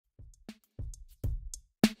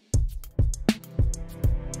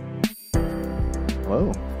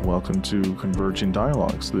Hello, welcome to Converging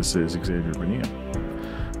Dialogues. This is Xavier Bonilla.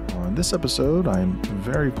 On this episode, I'm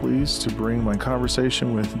very pleased to bring my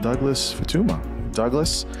conversation with Douglas Futuyma.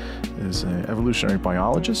 Douglas is an evolutionary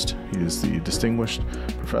biologist. He is the distinguished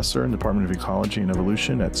professor in the Department of Ecology and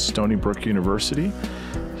Evolution at Stonybrook University.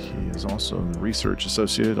 He is also a research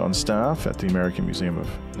associate on staff at the American Museum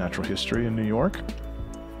of Natural History in New York.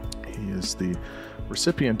 He is the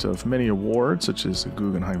recipient of many awards, such as a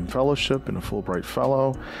Guggenheim Fellowship and a Fulbright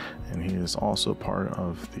Fellow, and he is also part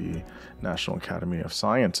of the National Academy of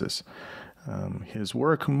Sciences. His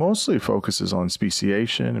work mostly focuses on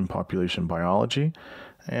speciation and population biology,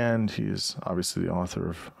 and he is obviously the author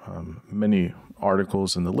of many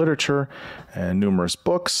articles in the literature and numerous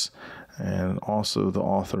books, and also the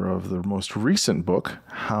author of the most recent book,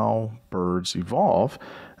 How Birds Evolve,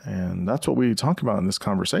 and that's what we talk about in this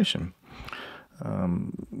conversation.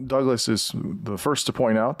 Douglas is the first to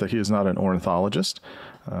point out that he is not an ornithologist.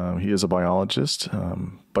 He is a biologist,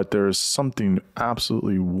 but there is something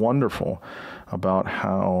absolutely wonderful about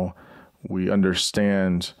how we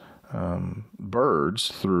understand birds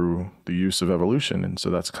through the use of evolution. And so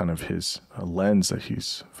that's kind of his lens that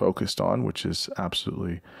he's focused on, which is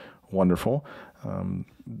absolutely wonderful.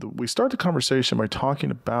 We start the conversation by talking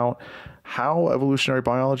about how evolutionary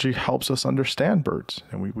biology helps us understand birds.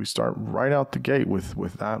 And we start right out the gate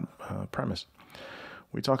with that premise.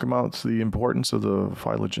 We talk about the importance of the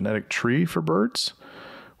phylogenetic tree for birds.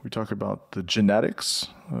 We talk about the genetics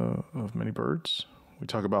of many birds. We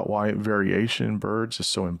talk about why variation in birds is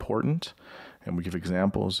so important. And we give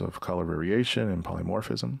examples of color variation and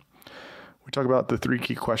polymorphism. We talk about the three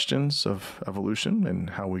key questions of evolution and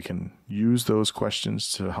how we can use those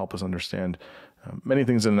questions to help us understand many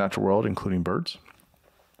things in the natural world, including birds.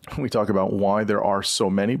 We talk about why there are so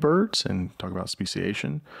many birds and talk about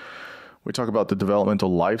speciation. We talk about the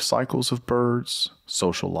developmental life cycles of birds,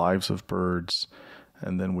 social lives of birds,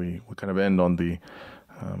 and then we kind of end on the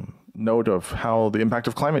note of how the impact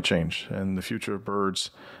of climate change and the future of birds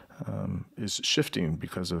is shifting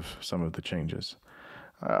because of some of the changes.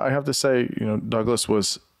 I have to say, Douglas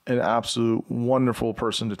was an absolute wonderful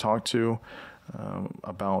person to talk to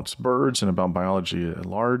about birds and about biology at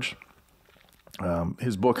large.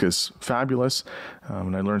 His book is fabulous,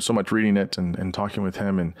 and I learned so much reading it and talking with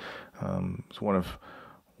him, and it's one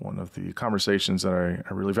of the conversations that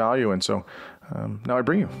I really value. And so now I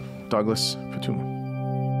bring you Douglas Futuyma.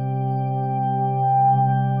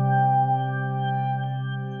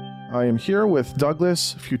 I am here with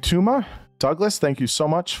Douglas Futuyma. Douglas, thank you so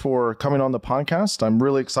much for coming on the podcast. I'm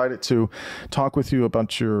really excited to talk with you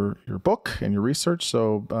about your book and your research.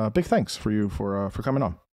 So big thanks for you for coming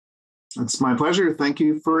on. It's my pleasure. Thank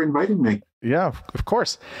you for inviting me. Yeah, of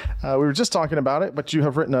course. We were just talking about it, but you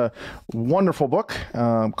have written a wonderful book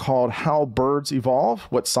called How Birds Evolve,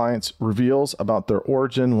 What Science Reveals About Their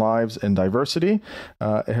Origin, Lives, and Diversity.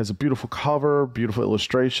 It has a beautiful cover, beautiful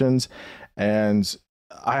illustrations, and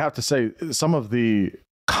I have to say some of the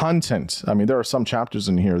content. I mean, there are some chapters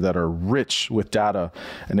in here that are rich with data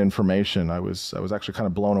and information. I was actually kind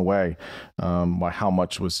of blown away by how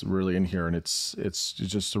much was really in here, and it's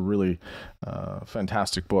just a really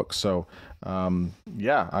fantastic book. So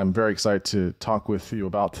yeah, I'm very excited to talk with you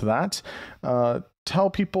about that. Tell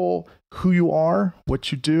people who you are,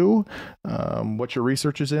 what you do, what your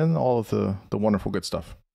research is in, all of the wonderful good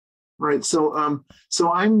stuff. Right. So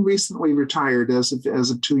I'm recently retired as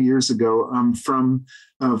of 2 years ago from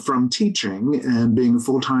teaching and being a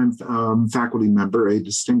full-time faculty member, a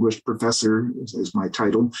distinguished professor is my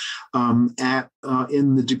title,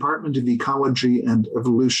 in the Department of Ecology and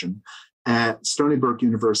Evolution at Stonybrook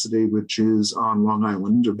University, which is on Long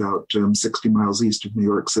Island, about 60 miles east of New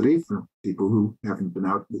York City, for people who haven't been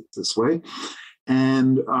out this way.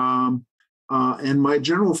 And my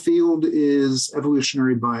general field is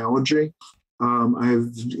evolutionary biology.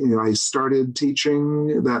 I started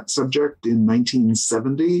teaching that subject in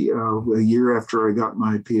 1970, a year after I got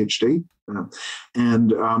my PhD.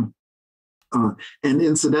 And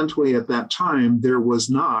incidentally, at that time, there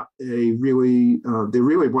really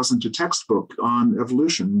wasn't a textbook on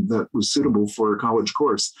evolution that was suitable for a college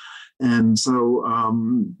course. And so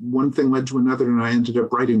one thing led to another, and I ended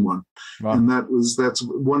up writing one. Wow. And that's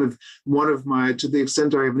one of my, to the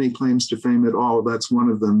extent I have any claims to fame at all, that's one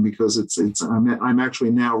of them, because I'm actually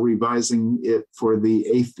now revising it for the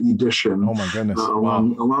 8th edition. Oh my goodness!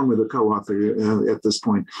 Along with a co-author at this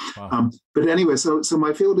point. Wow. But anyway, so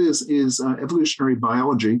my field is evolutionary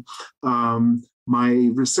biology. My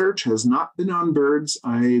research has not been on birds.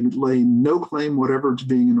 I lay no claim whatever to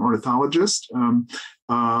being an ornithologist,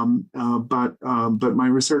 but my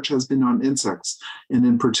research has been on insects, and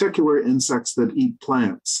in particular, insects that eat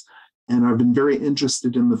plants. And I've been very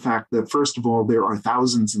interested in the fact that, first of all, there are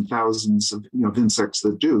thousands and thousands of insects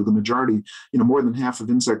that do. The majority, more than half of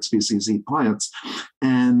insect species eat plants.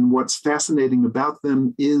 And what's fascinating about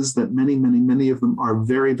them is that many of them are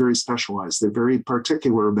very, very specialized. They're very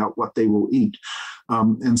particular about what they will eat.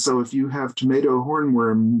 And so if you have tomato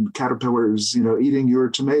hornworm caterpillars, eating your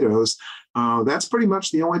tomatoes, that's pretty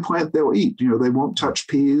much the only plant they'll eat. They won't touch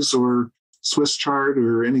peas or Swiss chard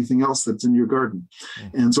or anything else that's in your garden.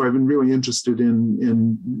 And so I've been really interested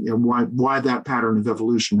in why that pattern of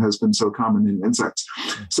evolution has been so common in insects.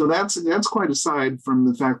 So that's quite aside from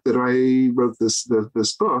the fact that I wrote this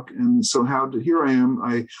book. And so here I am,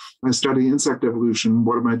 I study insect evolution.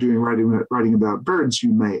 What am I doing writing about birds,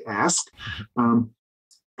 you may ask? And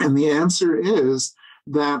the answer is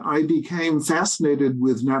that I became fascinated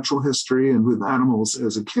with natural history and with animals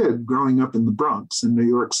as a kid growing up in the Bronx in New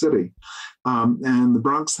York City. And the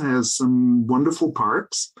Bronx has some wonderful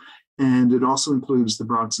parks, and it also includes the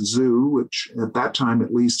Bronx Zoo, which at that time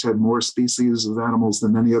at least had more species of animals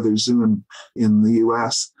than any other zoo in the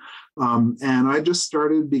US. And I just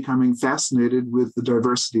started becoming fascinated with the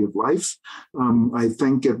diversity of life. I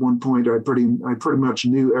think at one point I pretty much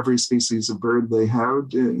knew every species of bird they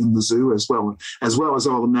had in the zoo, as well as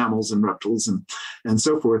all the mammals and reptiles and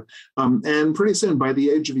so forth. And pretty soon, by the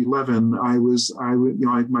age of 11,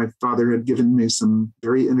 my father had given me some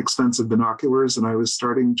very inexpensive binoculars, and I was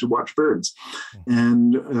starting to watch birds.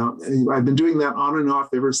 And I've been doing that on and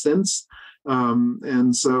off ever since.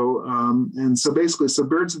 And so basically,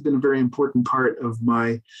 birds have been a very important part of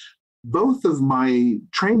both of my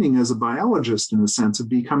training as a biologist, in a sense of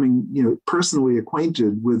becoming, personally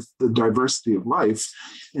acquainted with the diversity of life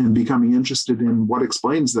and becoming interested in what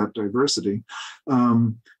explains that diversity.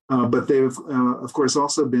 But they've, of course,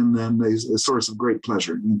 also been then a source of great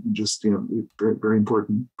pleasure, just, very, very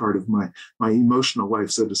important part of my emotional life,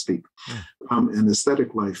 so to speak, and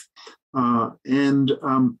aesthetic life.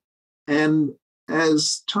 And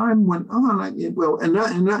as time went on, I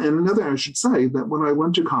should say that when I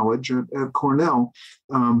went to college at Cornell,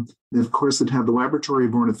 of course, it had the Laboratory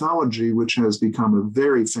of Ornithology, which has become a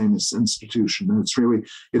very famous institution. And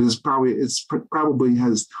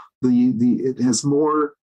it has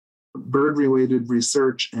more bird-related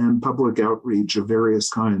research and public outreach of various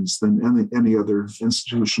kinds than any other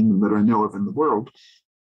institution that I know of in the world.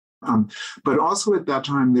 But also at that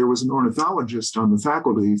time, there was an ornithologist on the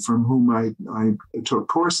faculty from whom I took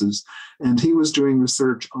courses, and he was doing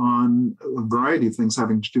research on a variety of things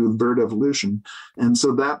having to do with bird evolution. And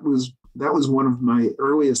so that was one of my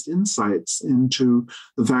earliest insights into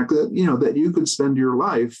the fact that, that you could spend your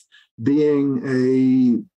life being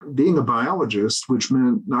a biologist, which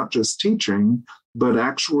meant not just teaching, but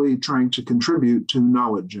actually trying to contribute to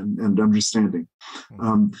knowledge and understanding.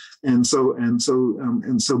 And so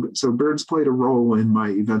birds played a role in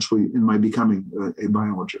my becoming a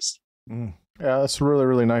biologist. Yeah, that's really,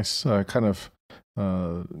 really nice kind of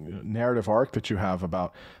narrative arc that you have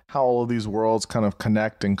about how all of these worlds kind of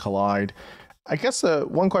connect and collide. I guess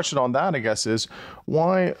one question on that, is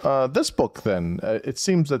why this book then? It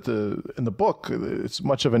seems that in the book, it's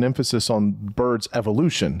much of an emphasis on birds'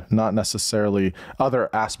 evolution, not necessarily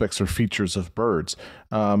other aspects or features of birds.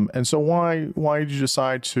 And so why did you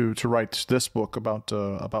decide to write this book about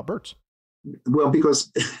birds? Well,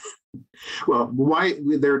 because... why?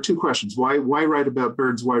 There are two questions. Why write about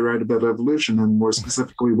birds? Why write about evolution? And more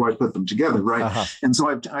specifically, why put them together? Right. Uh-huh. And so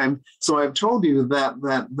I've told you that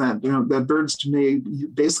birds to me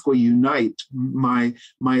basically unite my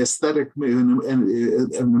aesthetic, an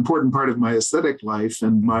important part of my aesthetic life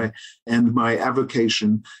and my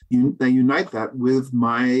avocation. They unite that with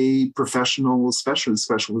my professional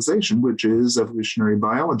specialization, which is evolutionary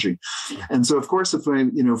biology. And so, of course, if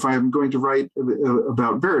I'm going to write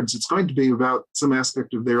about birds, it's going to be about some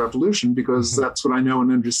aspect of their evolution, because that's what I know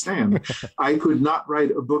and understand. I could not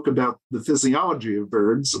write a book about the physiology of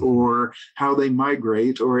birds or how they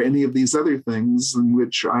migrate or any of these other things, in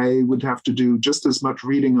which I would have to do just as much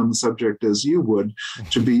reading on the subject as you would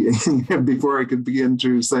before I could begin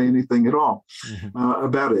to say anything at all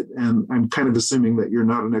about it. And I'm kind of assuming that you're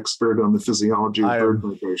not an expert on the physiology of bird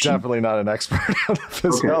migration. Definitely not an expert on the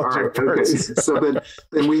physiology of birds. Okay. So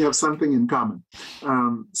then we have something in common.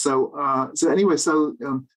 So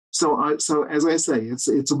as I say,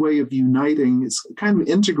 it's a way of uniting. It's kind of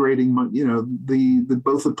integrating,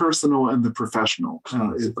 both the personal and the professional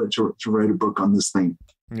to write a book on this theme.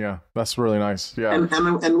 Yeah, that's really nice. Yeah.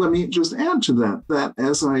 And let me just add to that, that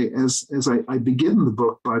as I begin the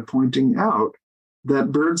book by pointing out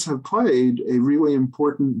that birds have played a really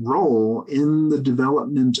important role in the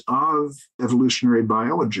development of evolutionary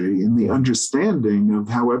biology, in the understanding of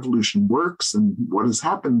how evolution works and what has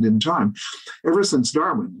happened in time, ever since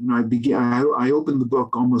Darwin. And I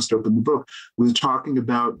almost opened the book with talking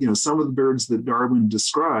about, some of the birds that Darwin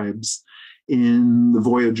describes in The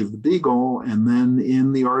Voyage of the Beagle, and then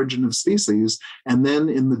in The Origin of Species, and then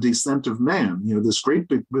in The Descent of Man, this great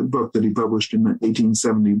big book that he published in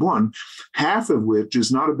 1871, half of which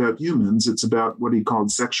is not about humans, it's about what he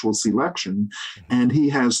called sexual selection. And he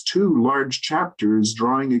has two large chapters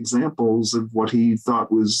drawing examples of what he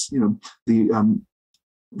thought was, the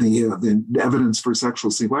evidence for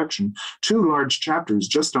sexual selection, two large chapters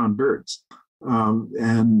just on birds.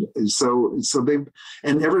 And so they've,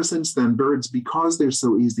 and ever since then, birds, because they're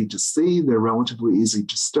so easy to see, they're relatively easy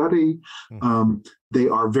to study. They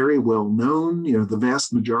are very well known. The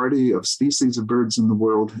vast majority of species of birds in the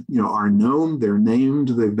world, are known. They're named.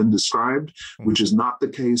 They've been described, which is not the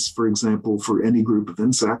case, for example, for any group of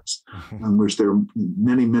insects, which there are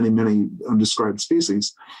many, many, many undescribed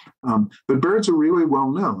species. But birds are really well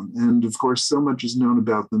known, and of course, so much is known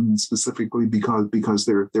about them specifically because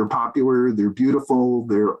they're popular, they're beautiful,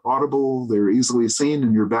 they're audible, they're easily seen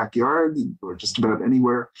in your backyard or just about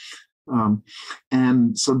anywhere.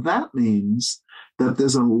 And so that means that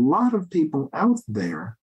there's a lot of people out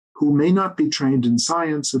there who may not be trained in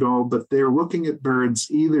science at all, but they're looking at birds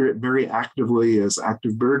either very actively as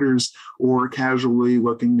active birders or casually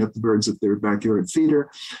looking at the birds at their backyard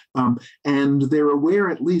feeder. And they're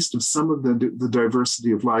aware at least of some of the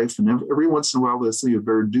diversity of life. And every once in a while, they'll see a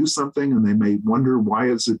bird do something and they may wonder, why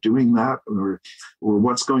is it doing that? Or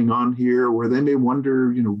what's going on here? Or they may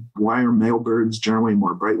wonder, why are male birds generally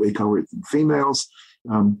more brightly colored than females?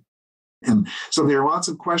 And so there are lots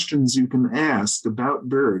of questions you can ask about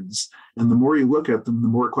birds, and the more you look at them, the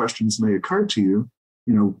more questions may occur to you.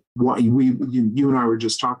 You and I were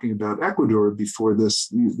just talking about Ecuador before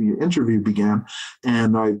the interview began,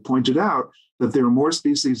 and I pointed out that there are more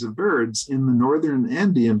species of birds in the northern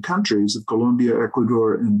Andean countries of Colombia,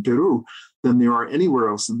 Ecuador, and Peru than there are anywhere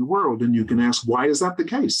else in the world. And you can ask, why is that the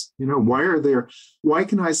case? Why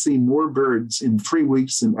can I see more birds in 3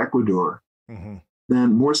 weeks in Ecuador?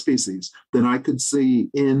 Than more species than I could see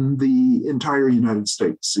in the entire United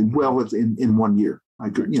States in 1 year. I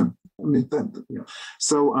could,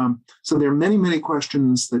 So there are many, many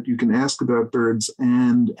questions that you can ask about birds,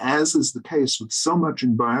 and as is the case with so much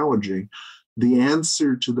in biology, the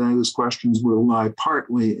answer to those questions will lie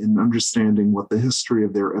partly in understanding what the history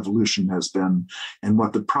of their evolution has been and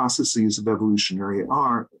what the processes of evolution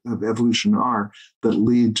are that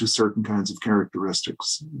lead to certain kinds of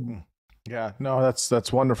characteristics. Yeah, no,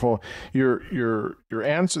 that's wonderful. Your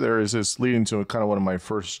answer there is leading to kind of one of my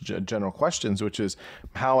first general questions, which is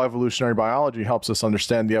how evolutionary biology helps us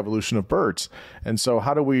understand the evolution of birds. And so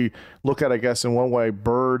how do we look at, I guess, in one way,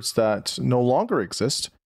 birds that no longer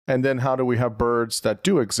exist? And then how do we have birds that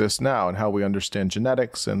do exist now, and how we understand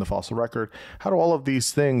genetics and the fossil record? How do all of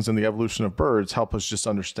these things in the evolution of birds help us just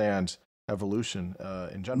understand evolution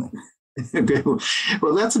in general? Okay.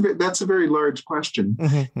 Well, that's a very large question,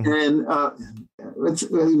 and how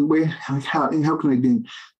can I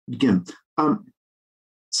begin?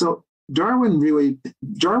 So Darwin,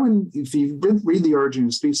 if you read The Origin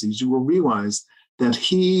of Species, you will realize that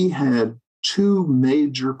he had two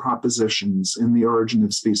major propositions in The Origin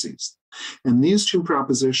of Species, and these two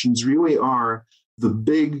propositions really are the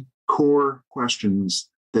big core questions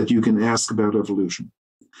that you can ask about evolution.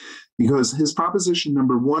 Because his proposition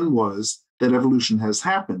number one was that evolution has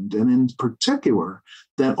happened, and in particular,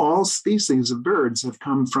 that all species of birds have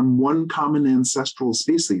come from one common ancestral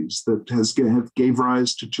species that gave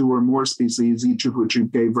rise to two or more species, each of which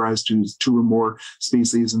gave rise to two or more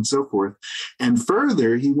species, and so forth. And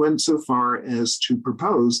further, he went so far as to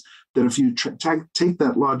propose that if you take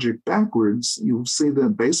that logic backwards, you'll see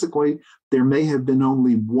that basically there may have been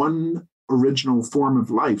only one original form of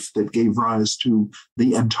life that gave rise to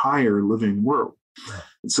the entire living world.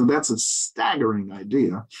 So that's a staggering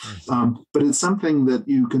idea, but it's something that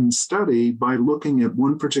you can study by looking at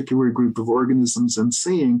one particular group of organisms and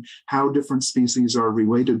seeing how different species are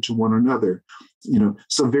related to one another.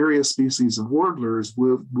 So various species of warblers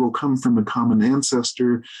will come from a common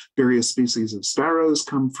ancestor. Various species of sparrows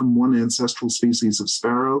come from one ancestral species of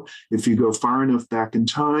sparrow. If you go far enough back in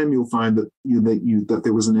time, you'll find that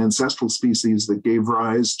there was an ancestral species that gave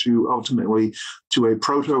rise to ultimately to a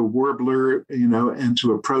proto-warbler, and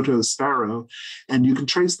to a proto-sparrow. And you can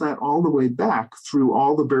trace that all the way back through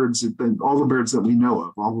all the birds that we know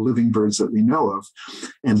of, all the living birds that we know of.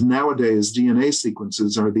 And nowadays, DNA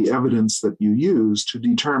sequences are the evidence that you use to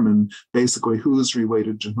determine basically who's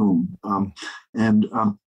related to whom.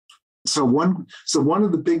 So one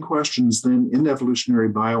of the big questions then in evolutionary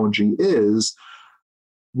biology is,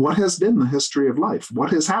 what has been the history of life?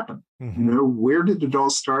 What has happened? Where did it all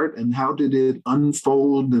start, and how did it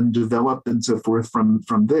unfold and develop and so forth from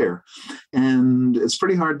there? And it's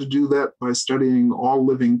pretty hard to do that by studying all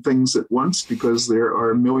living things at once, because there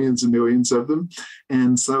are millions and millions of them.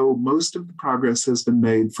 And so most of the progress has been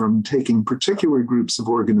made from taking particular groups of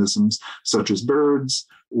organisms, such as birds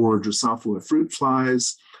or Drosophila fruit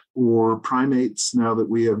flies, or primates, now that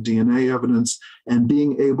we have DNA evidence, and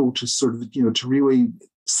being able to sort of, to really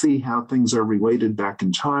see how things are related back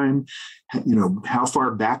in time. How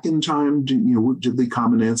far back in time did the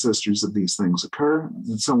common ancestors of these things occur,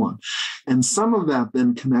 and so on. And some of that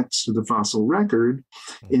then connects to the fossil record,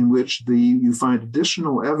 in which you find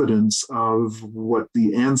additional evidence of what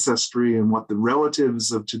the ancestry and what the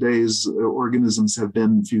relatives of today's organisms have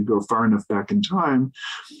been if you go far enough back in time.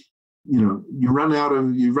 You run out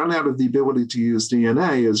of the ability to use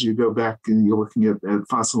DNA as you go back and you're looking at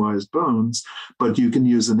fossilized bones, but you can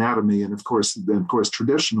use anatomy, and of course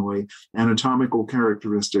traditionally anatomical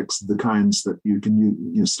characteristics, the kinds that you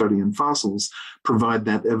can study in fossils, provide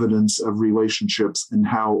that evidence of relationships and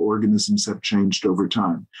how organisms have changed over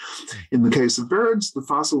time. In the case of birds, the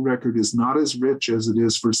fossil record is not as rich as it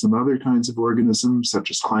is for some other kinds of organisms, such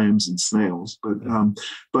as clams and snails,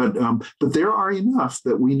 but there are enough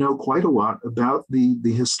that we know quite a lot about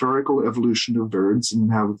the historical evolution of birds and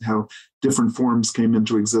how different forms came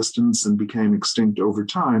into existence and became extinct over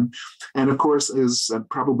time. And of course, as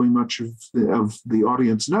probably much of the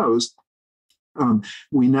audience knows,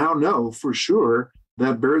 we now know for sure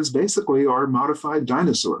that birds basically are modified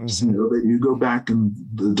dinosaurs. That you go back and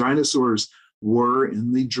the dinosaurs were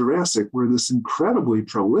in the Jurassic, were this incredibly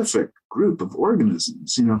prolific group of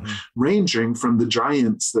organisms, ranging from the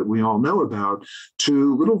giants that we all know about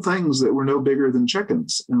to little things that were no bigger than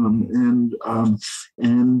chickens. And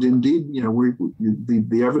indeed,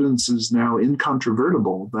 the evidence is now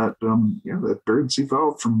incontrovertible that that birds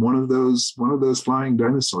evolved from one of those flying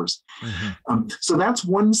dinosaurs. So that's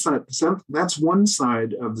one side. That's one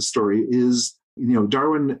side of the story. Is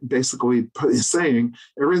Darwin basically is saying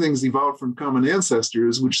everything's evolved from common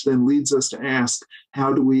ancestors, which then leads us to ask,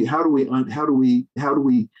 how do we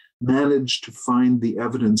manage to find the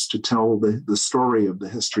evidence to tell the story of the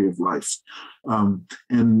history of life? And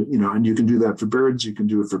you can do that for birds, you can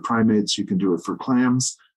do it for primates, you can do it for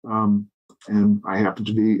clams. And I happen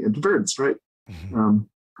to be into birds, right?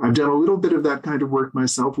 I've done a little bit of that kind of work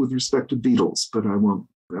myself with respect to beetles, but I won't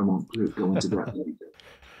go into that.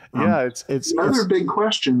 It's another big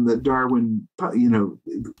question that Darwin,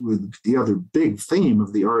 with the other big theme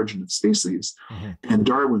of the origin of species, and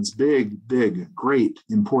Darwin's big, great,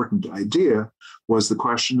 important idea was the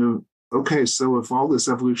question of, okay, so if all this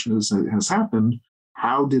evolution has happened,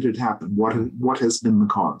 how did it happen? What has been the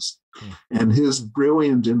cause? And his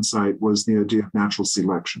brilliant insight was the idea of natural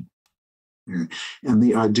selection, and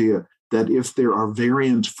the idea that if there are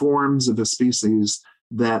variant forms of a species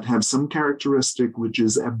that have some characteristic which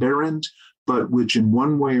is aberrant, but which in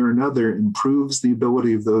one way or another improves the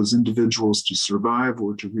ability of those individuals to survive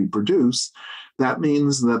or to reproduce, that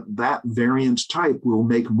means that variant type will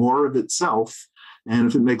make more of itself. And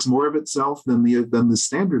if it makes more of itself than the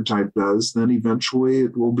standard type does, then eventually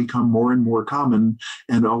it will become more and more common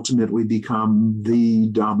and ultimately become the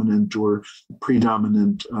dominant or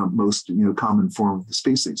predominant most common form of the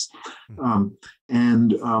species.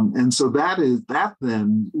 And so that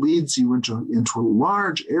then leads you into a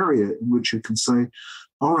large area in which you can say,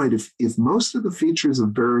 all right, if most of the features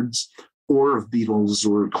of birds or of beetles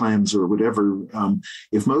or clams or whatever,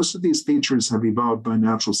 if most of these features have evolved by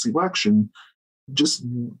natural selection,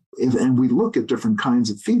 and we look at different kinds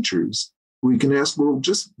of features, we can ask, well,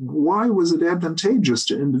 just why was it advantageous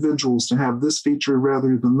to individuals to have this feature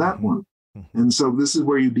rather than that one? And so this is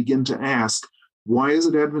where you begin to ask, why is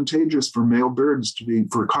it advantageous for male birds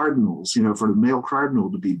for cardinals, for the male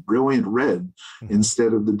cardinal to be brilliant red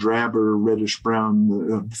instead of the drabber reddish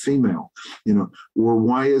brown female, or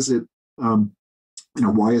why is it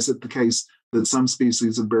the case that some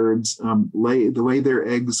species of birds lay their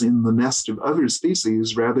eggs in the nest of other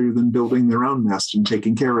species rather than building their own nest and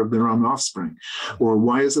taking care of their own offspring? Or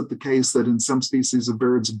why is it the case that in some species of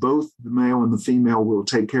birds, both the male and the female will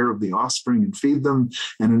take care of the offspring and feed them,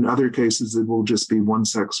 and in other cases it will just be one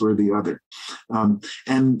sex or the other?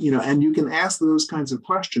 And you can ask those kinds of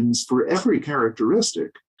questions for every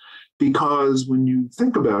characteristic. Because when you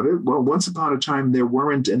think about it, well, once upon a time, there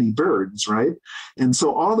weren't any birds, right? And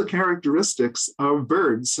so all the characteristics of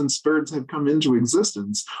birds, since birds have come into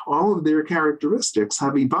existence, all of their characteristics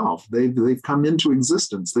have evolved. They've come into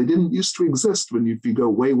existence. They didn't used to exist when you go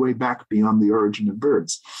way, way back beyond the origin of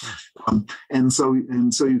birds. And so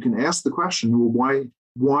you can ask the question, well,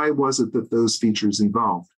 why was it that those features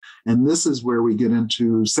evolved? And this is where we get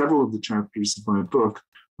into several of the chapters of my book,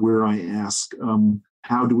 where I ask,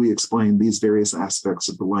 how do we explain these various aspects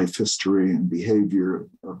of the life history and behavior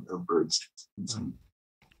of birds?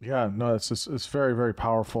 Yeah, no, it's very, very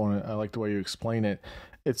powerful, and I like the way you explain it.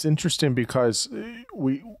 It's interesting because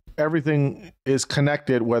everything is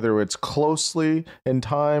connected, whether it's closely in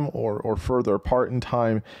time or further apart in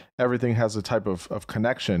time. Everything has a type of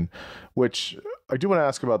connection, which I do want to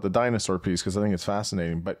ask about the dinosaur piece because I think it's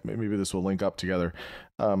fascinating, but maybe this will link up together.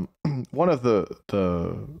 One of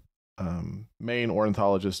the main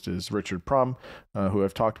ornithologist is Richard Prum, who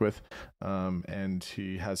I've talked with, and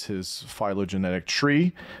he has his phylogenetic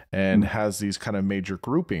tree and has these kind of major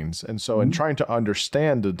groupings. And so in trying to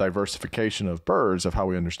understand the diversification of birds, of how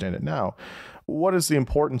we understand it now, what is the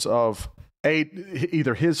importance of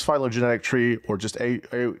either his phylogenetic tree or just a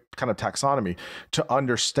kind of taxonomy to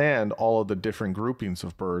understand all of the different groupings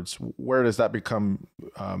of birds? Where does that become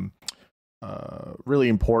really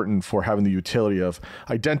important for having the utility of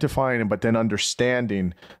identifying but then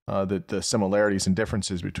understanding the similarities and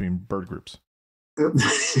differences between bird groups?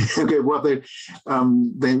 Okay, well, that's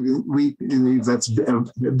a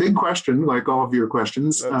big question, like all of your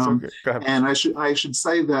questions. Okay. Go ahead. And I should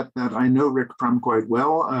say that I know Rick Prum quite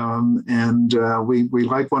well, and we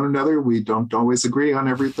like one another. We don't always agree on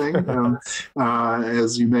everything,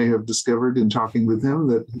 as you may have discovered in talking with him.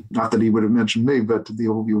 That not that he would have mentioned me, but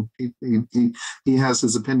he has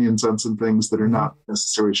his opinions on some things that are not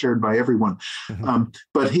necessarily shared by everyone.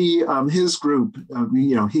 But his group,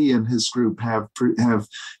 he and his group have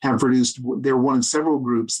produced, they're one of several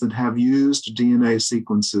groups that have used DNA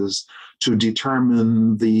sequences to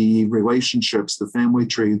determine the relationships, the family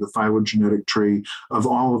tree, the phylogenetic tree of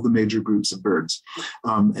all of the major groups of birds.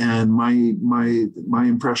 And my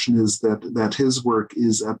impression is that his work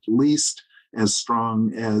is at least as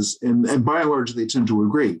strong as, and by and large, they tend to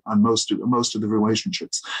agree on most of the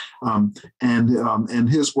relationships. And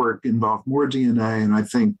his work involved more DNA, and I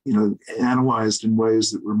think analyzed in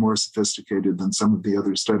ways that were more sophisticated than some of the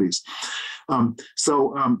other studies.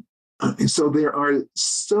 So there are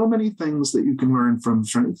so many things that you can learn from a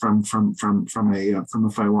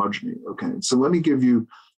phylogeny. Okay, so let me give you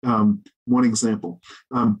one example.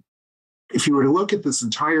 If you were to look at this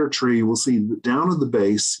entire tree, we'll see that down at the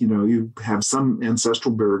base, you have some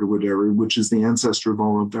ancestral bird or whatever, which is the ancestor of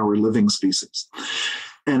all of our living species.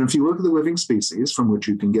 And if you look at the living species from which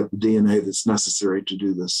you can get the DNA that's necessary to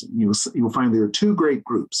do this, you'll find there are two great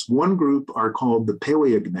groups. One group are called the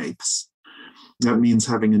paleognaths. That means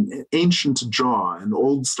having an ancient jaw, an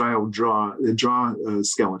old style jaw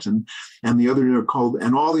skeleton, and the other are called,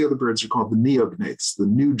 and all the other birds are called the neognaths, the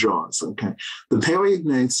new jaws. Okay, the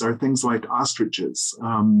paleognaths are things like ostriches,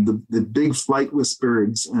 the big flightless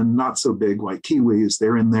birds, and not so big like kiwis.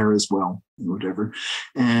 They're in there as well, whatever,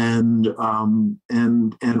 and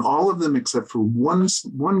all of them except for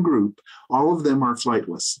one group, all of them are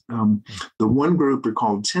flightless. The one group are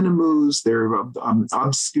called tinamous. They're an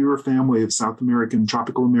obscure family of South American,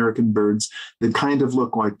 tropical American birds that kind of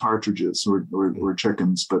look like partridges or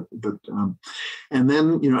chickens, but and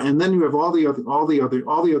then you have all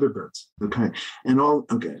the other birds. Okay, now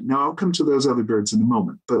I'll come to those other birds in a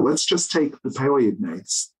moment, but let's just take the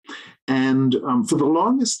paleognaths. And for the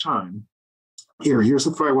longest time, here's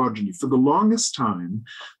the phylogeny. For the longest time,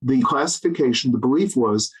 the classification, the belief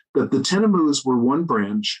was that the tinamous were one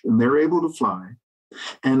branch and they're able to fly,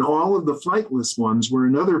 and all of the flightless ones were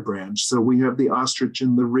another branch. So we have the ostrich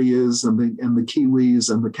and the rheas and the kiwis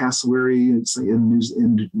and the cassowary in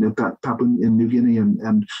Papua New Guinea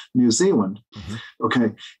and New Zealand.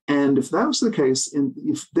 Okay, and if that was the case,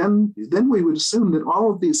 then we would assume that all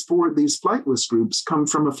of these flightless groups come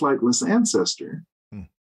from a flightless ancestor.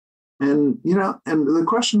 And and the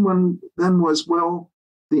question then was, well,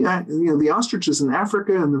 the ostriches in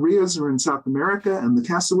Africa and the rheas are in South America, and the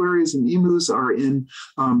cassowaries and emus are in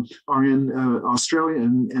Australia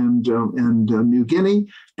and New Guinea,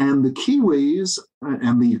 and the kiwis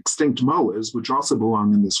and the extinct moas, which also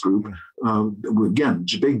belong in this group, again,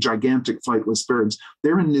 big gigantic flightless birds,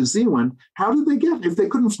 they're in New Zealand. How did they get? If they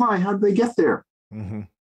couldn't fly, how did they get there? Mm-hmm.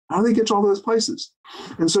 How do they get to all those places?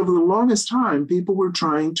 And so for the longest time, people were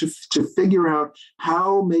trying to figure out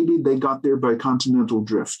how maybe they got there by continental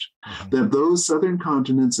drift. Mm-hmm. That those southern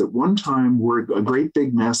continents at one time were a great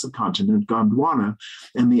big massive continent, Gondwana,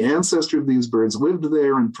 and the ancestor of these birds lived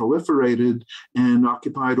there and proliferated and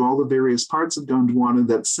occupied all the various parts of Gondwana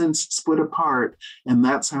that since split apart, and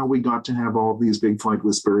that's how we got to have all these big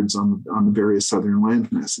flightless birds on the various southern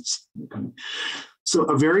land masses. Okay. So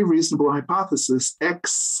a very reasonable hypothesis,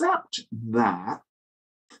 except that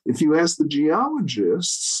if you ask the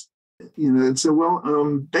geologists, they'd say, well,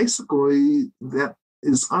 basically that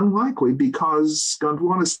is unlikely because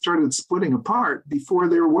Gondwana started splitting apart before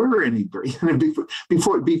there were any birds,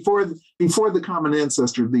 before the common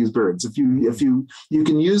ancestor of these birds. If you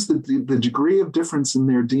can use the degree of difference in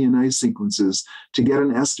their DNA sequences to get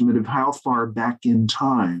an estimate of how far back in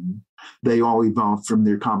time they all evolved from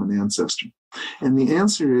their common ancestor. And the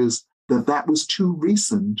answer is that was too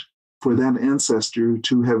recent for that ancestor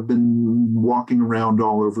to have been walking around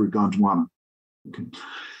all over Gondwana. Okay.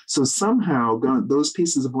 So somehow those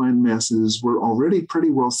pieces of land masses were already pretty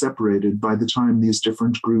well separated by the time these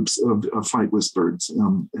different groups of flightless birds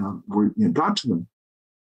got to them.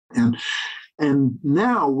 And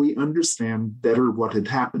now we understand better what had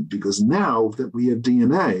happened, because now that we have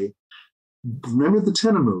DNA, remember the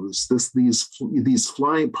tinamous, these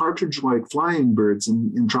flying partridge-like flying birds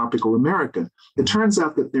in tropical America. It turns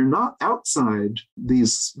out that they're not outside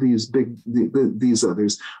these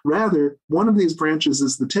others. Rather, one of these branches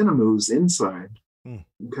is the tinamous inside.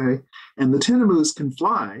 Okay, and the tinamous can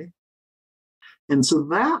fly, and so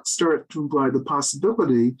that starts to imply the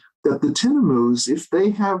possibility that the tinamous, if they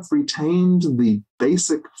have retained the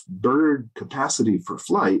basic bird capacity for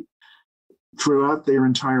flight throughout their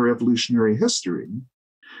entire evolutionary history,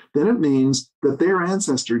 then it means that their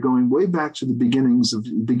ancestor, going way back to the beginnings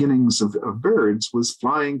of birds, was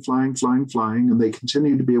flying, and they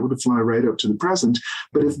continue to be able to fly right up to the present.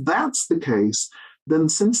 But if that's the case, then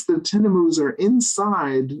since the tinamous are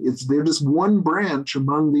inside, they're just one branch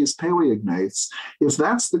among these paleognaths. If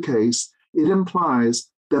that's the case, it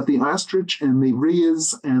implies that the ostrich and the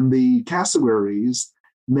rheas and the cassowaries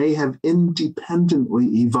may have independently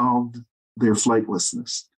evolved their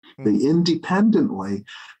flightlessness. They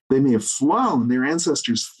may have flown, their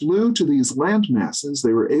ancestors flew to these land masses,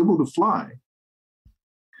 they were able to fly.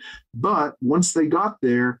 But once they got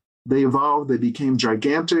there, they evolved, they became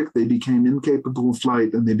gigantic, they became incapable of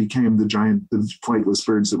flight, and they became the flightless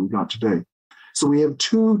birds that we got today. So we have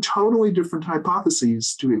two totally different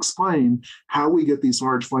hypotheses to explain how we get these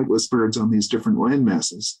large flightless birds on these different land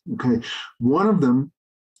masses. Okay, one of them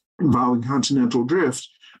involving continental drift,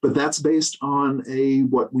 but that's based on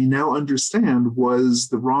what we now understand was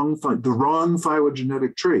the wrong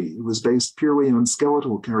phylogenetic tree. It was based purely on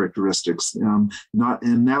skeletal characteristics. And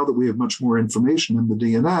now that we have much more information in the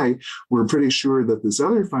DNA, we're pretty sure that this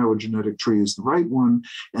other phylogenetic tree is the right one,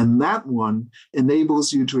 and that one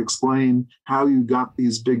enables you to explain how you got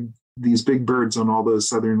these big birds on all those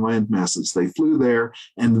southern land masses. They flew there,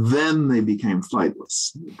 and then they became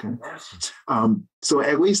flightless. Okay, so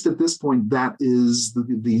at least at this point, that is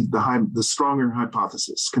the stronger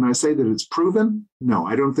hypothesis. Can I say that it's proven? No,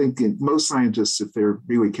 I don't think most scientists, if they're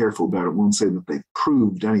really careful about it, won't say that they've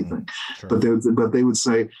proved anything. Sure. But they would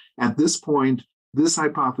say at this point, this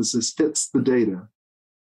hypothesis fits the data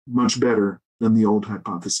much better than the old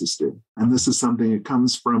hypothesis did. And this is something that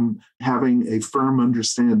comes from having a firm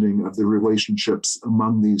understanding of the relationships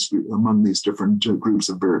among these different groups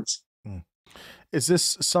of birds. Is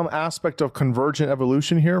this some aspect of convergent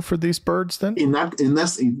evolution here for these birds then?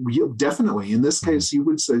 Definitely. In this case, you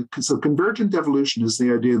would say, so convergent evolution is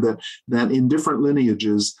the idea that in different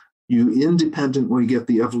lineages, you independently get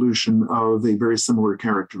the evolution of a very similar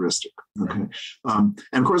characteristic. Okay, and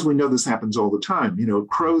of course we know this happens all the time.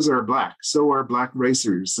 Crows are black, so are black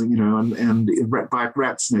racers. And black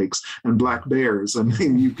rat snakes and black bears. I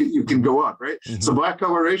mean, you can go on, right? Mm-hmm. So black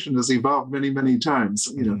coloration has evolved many, many times.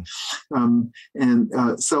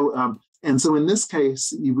 So in this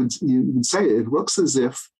case, you would say it looks as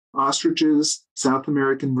if ostriches, South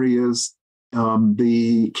American rheas,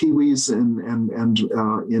 the kiwis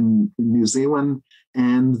in New Zealand,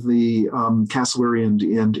 and the cassowary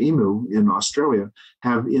and emu in Australia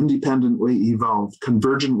have independently evolved,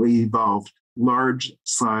 convergently evolved large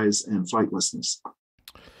size and flightlessness.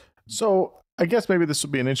 So I guess maybe this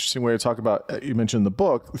would be an interesting way to talk about, you mentioned in the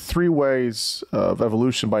book, 3 ways of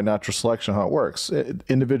evolution by natural selection, how it works.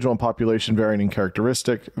 Individual and population varying in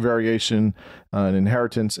characteristic, variation and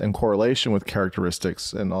inheritance, and correlation with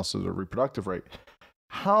characteristics, and also the reproductive rate.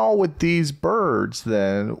 How would these birds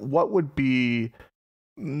then, what would be,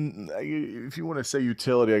 if you want to say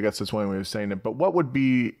utility, I guess that's one way of saying it, but what would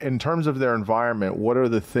be, in terms of their environment, what are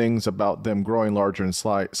the things about them growing larger in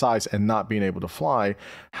size and not being able to fly?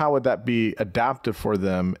 How would that be adaptive for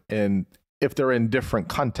them? And if they're in different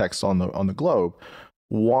contexts on the globe,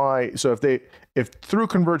 why? So if through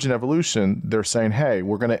convergent evolution, they're saying, hey,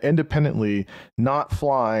 we're going to independently not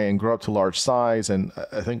fly and grow up to large size. And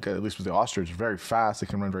I think at least with the ostrich, very fast, they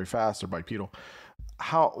can run very fast, they're bipedal.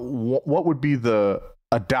 What would be the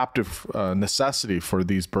adaptive necessity for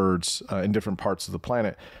these birds in different parts of the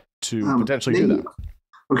planet to potentially do that?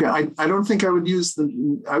 Okay, I don't think I would use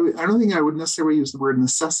I don't think I would necessarily use the word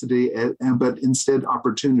necessity, but instead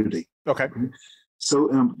opportunity. Okay.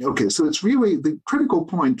 So, so it's really the critical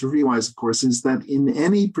point to realize, of course, is that in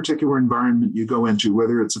any particular environment you go into,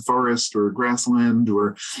 whether it's a forest or a grassland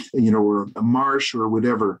or, or a marsh or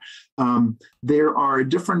whatever, there are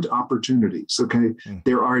different opportunities. Okay,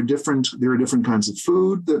 there are different kinds of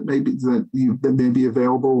food that may be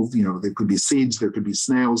available. There could be seeds, there could be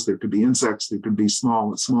snails, there could be insects, there could be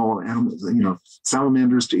small animals,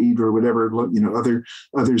 salamanders to eat or whatever,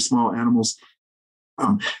 other small animals.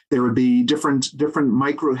 There would be different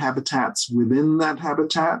microhabitats within that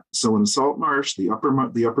habitat. So in a salt marsh, the upper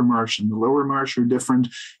marsh and the lower marsh are different.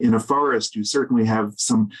 In a forest, you certainly have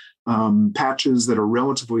some patches that are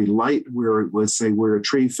relatively light, where, let's say, where a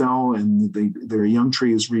tree fell and their young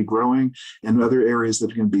tree is regrowing, and other areas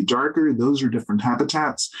that are going to be darker. Those are different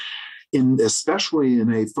habitats. Especially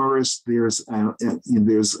in a forest, there's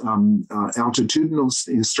altitudinal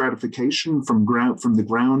stratification from the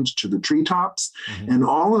ground to the treetops, and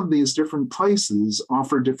all of these different places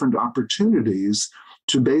offer different opportunities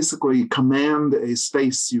to basically command a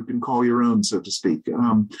space you can call your own, so to speak,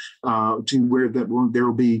 to where there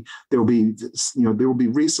will be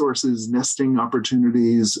resources, nesting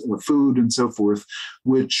opportunities, food, and so forth,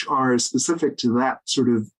 which are specific to that sort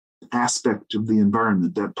of aspect of the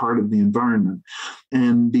environment, that part of the environment.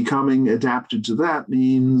 And becoming adapted to that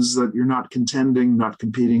means that you're not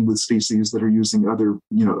competing with species that are using other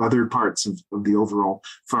parts of the overall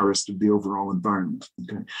forest, of the overall environment.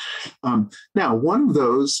 Okay. Now, one of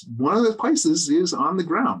those places is on the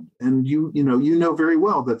ground. And you know very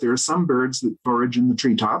well that there are some birds that forage in the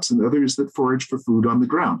treetops and others that forage for food on the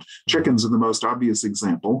ground. Chickens are the most obvious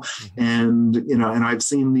example. And I've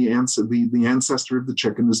seen the ancestor of the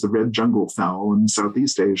chicken is the red jungle fowl in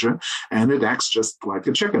Southeast Asia, and it acts just like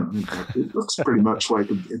a chicken. In fact, it looks pretty much like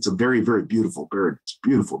it's a very, very beautiful bird. It's a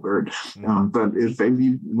beautiful bird. But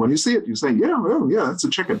when you see it, you say, yeah, it's a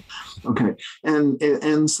chicken. Okay, and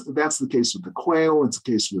that's the case with the quail. It's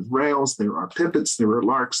the case with rails. There are pipits. There are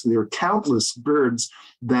larks. There are countless birds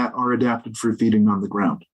that are adapted for feeding on the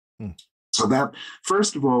ground. So that,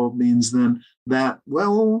 first of all, means then that,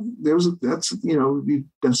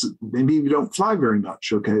 maybe you don't fly very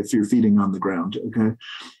much, okay, if you're feeding on the ground, okay.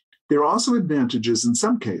 There are also advantages in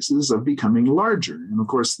some cases of becoming larger. And of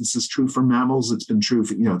course, this is true for mammals. It's been true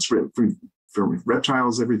for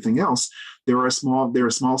reptiles, everything else. There are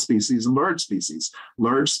small species and large species.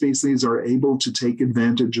 Large species are able to take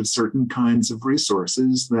advantage of certain kinds of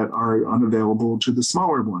resources that are unavailable to the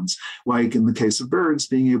smaller ones, like in the case of birds,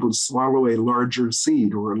 being able to swallow a larger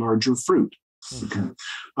seed or a larger fruit. Okay.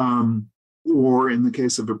 Or in the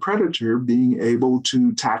case of a predator, being able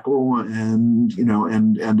to tackle and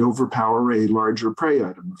overpower a larger prey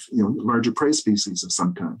item, larger prey species of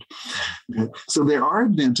some kind. Okay. So there are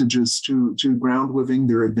advantages to ground living.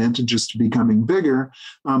 There are advantages to becoming bigger,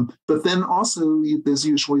 but then also there's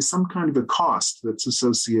usually some kind of a cost that's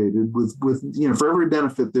associated with for every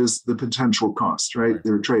benefit there's the potential cost, right?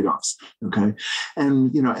 There are trade-offs. Okay,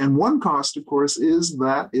 and one cost, of course, is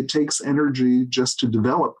that it takes energy just to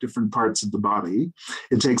develop different parts of the body.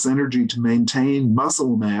 It takes energy to maintain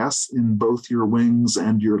muscle mass in both your wings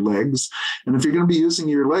and your legs. And if you're going to be using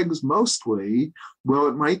your legs mostly, well,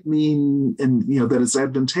 it might mean that it's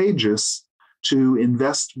advantageous to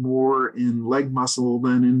invest more in leg muscle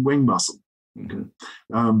than in wing muscle. Okay.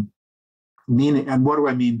 And what do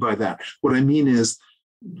I mean by that? What I mean is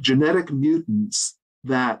genetic mutants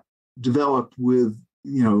that develop with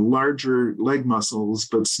larger leg muscles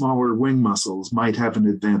but smaller wing muscles might have an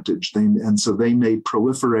advantage. And so they may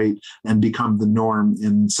proliferate and become the norm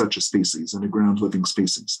in such a species, in a ground living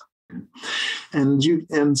species. And you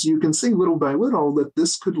can see little by little that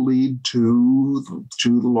this could lead to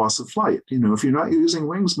the loss of flight. If you're not using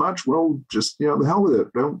wings much, well, just the hell with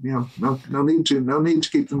it. Don't no need to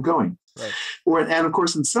keep them going. Right. And of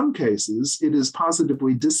course, in some cases, it is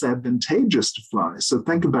positively disadvantageous to fly. So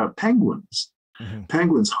think about penguins. Mm-hmm.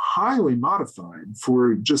 Penguins highly modified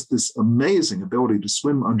for just this amazing ability to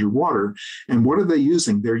swim underwater. And what are they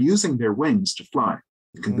using? They're using their wings to fly.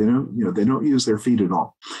 Mm-hmm. They don't use their feet at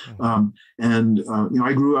all. Mm-hmm.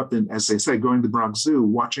 I grew up in, as they say, going to the Bronx Zoo,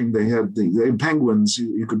 watching. They had penguins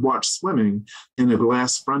you could watch swimming in a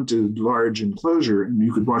glass-fronted large enclosure, and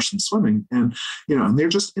you could watch them swimming, and they're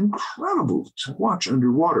just incredible to watch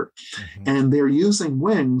underwater. Mm-hmm. And they're using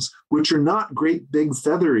wings, which are not great big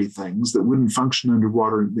feathery things that wouldn't function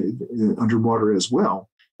underwater as well.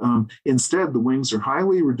 Instead, the wings are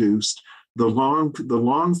highly reduced. The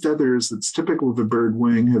long feathers that's typical of a bird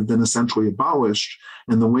wing have been essentially abolished,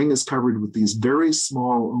 and the wing is covered with these very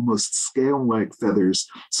small, almost scale-like feathers.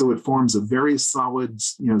 So it forms a very solid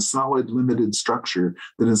limited structure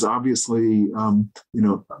that is obviously,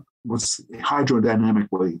 what's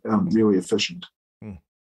hydrodynamically really efficient.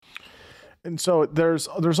 And so there's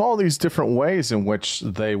all these different ways in which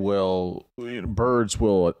birds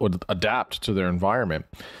will adapt to their environment.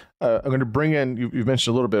 I'm going to bring in, you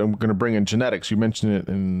mentioned a little bit, I'm going to bring in genetics. You mentioned it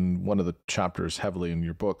in one of the chapters heavily in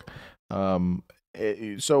your book.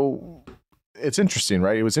 So it's interesting,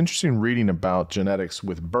 right? It was interesting reading about genetics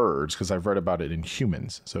with birds because I've read about it in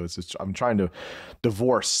humans. So I'm trying to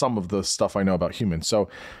divorce some of the stuff I know about humans. So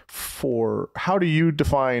how do you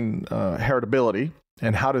define heritability,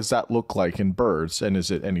 and how does that look like in birds? And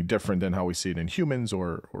is it any different than how we see it in humans,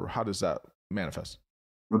 or how does that manifest?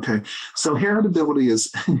 Okay, so heritability is,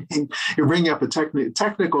 you're bringing up a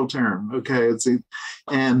technical term, okay?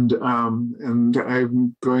 And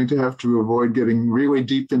I'm going to have to avoid getting really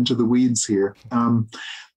deep into the weeds here.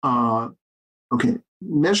 Okay,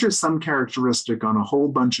 measure some characteristic on a whole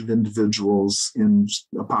bunch of individuals in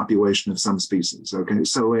a population of some species, okay?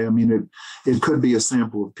 So, it could be a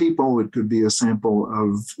sample of people, it could be a sample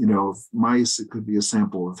of, mice, it could be a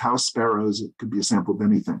sample of house sparrows, it could be a sample of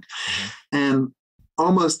anything. Mm-hmm. And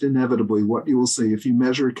almost inevitably, what you will see if you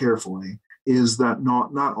measure carefully is that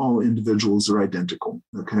not all individuals are identical.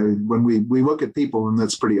 Okay, when we look at people, and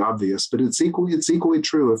that's pretty obvious, but it's equally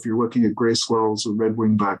true if you're looking at gray squirrels or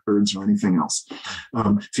red-winged blackbirds or anything else.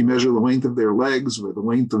 If you measure the length of their legs or the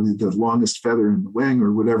length of the longest feather in the wing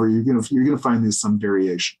or whatever, you're going to find there's some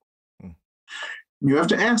variation. You have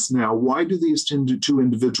to ask now, why do these two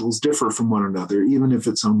individuals differ from one another, even if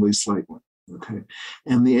it's only slightly? Okay,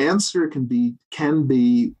 and the answer can be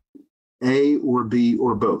A or B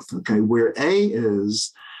or both. Okay, where A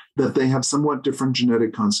is that they have somewhat different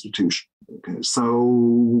genetic constitution. Okay, so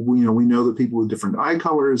we know that people with different eye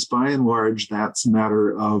colors, by and large, that's a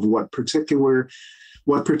matter of what particular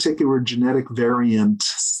genetic variant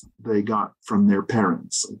they got from their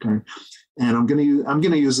parents. Okay, and I'm going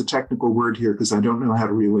to use a technical word here because I don't know how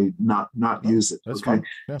to really not use it. Okay,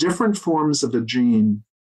 yeah. Different forms of a gene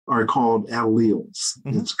are called alleles.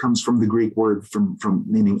 Mm-hmm. It comes from the Greek word from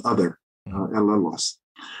meaning other, allelos.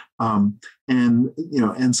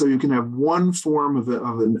 And so you can have one form of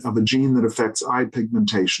a gene that affects eye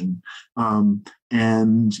pigmentation, and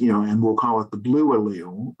we'll call it the blue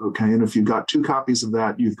allele. Okay, and if you've got two copies of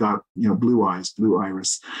that, you've got blue eyes, blue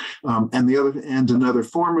iris, and another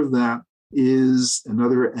form of that is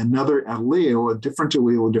another allele, a different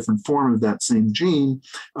allele, a different form of that same gene,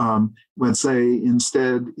 let's say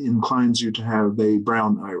instead inclines you to have a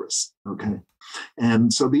brown iris. Okay,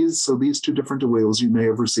 and so these two different alleles you may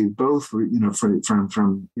have received both, from your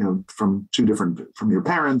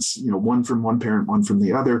parents, one from one parent, one from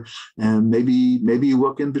the other, and maybe you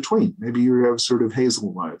look in between. Maybe you have sort of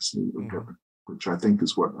hazel eyes, which I think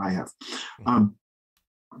is what I have.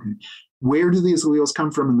 Where do these alleles come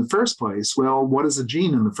from in the first place? Well, what is a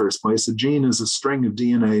gene in the first place? A gene is a string of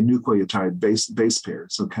DNA nucleotide base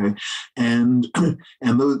pairs, okay? And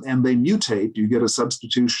they mutate. You get a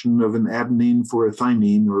substitution of an adenine for a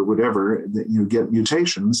thymine or whatever, that you get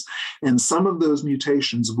mutations. And some of those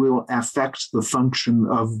mutations will affect the function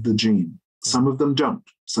of the gene. Some of them don't,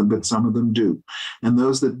 but some of them do. And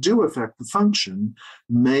those that do affect the function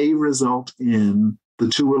may result in the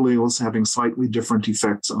two alleles having slightly different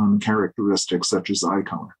effects on characteristics such as eye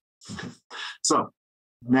color. Okay. So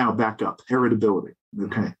now back up, heritability.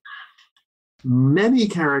 Okay. Many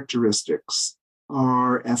characteristics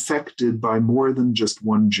are affected by more than just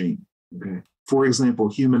one gene. Okay. For example,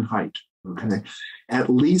 human height. Okay. At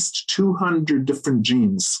least 200 different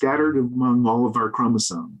genes scattered among all of our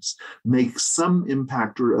chromosomes make some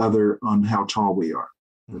impact or other on how tall we are.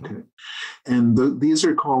 Okay. And these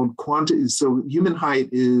are called quantities. So human height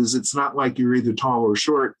it's not like you're either tall or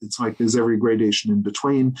short. It's like there's every gradation in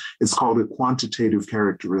between. It's called a quantitative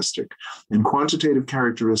characteristic. And quantitative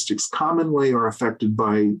characteristics commonly are affected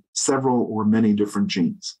by several or many different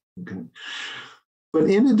genes. Okay. But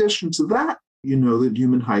in addition to that, you know that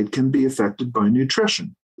human height can be affected by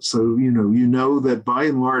nutrition. So, you know that by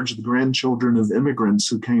and large, the grandchildren of immigrants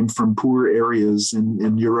who came from poor areas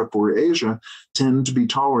in Europe or Asia tend to be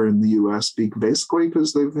taller in the US, basically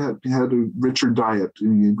because they've had a richer diet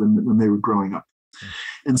when they were growing up.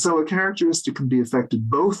 And so a characteristic can be affected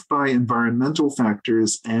both by environmental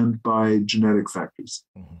factors and by genetic factors.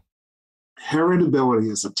 Mm-hmm. Heritability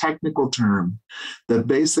is a technical term that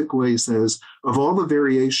basically says of all the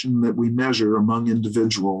variation that we measure among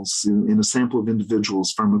individuals in a sample of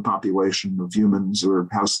individuals from a population of humans or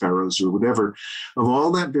house sparrows or whatever, of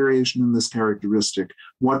all that variation in this characteristic,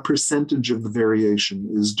 what percentage of the variation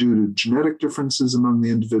is due to genetic differences among the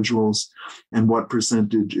individuals and what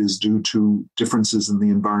percentage is due to differences in the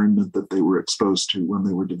environment that they were exposed to when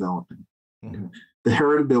they were developing. Mm-hmm. Okay. The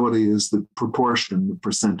heritability is the proportion, the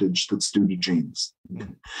percentage that's due to genes.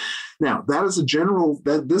 Okay. Now, this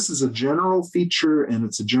is a general feature, and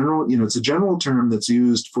it's a general term that's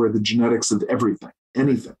used for the genetics of everything,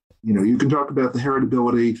 anything. You can talk about the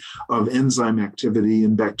heritability of enzyme activity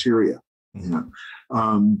in bacteria.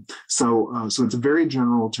 So it's a very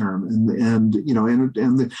general term,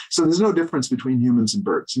 so there's no difference between humans and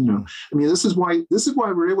birds. This is why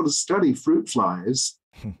we're able to study fruit flies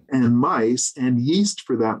and mice and yeast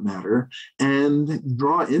for that matter, and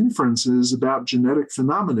draw inferences about genetic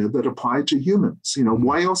phenomena that apply to humans.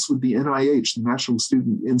 Why else would the NIH, the National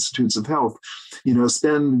Institutes of Health,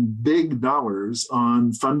 spend big dollars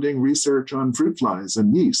on funding research on fruit flies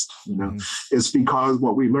and yeast? It's because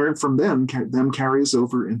what we learn from them carries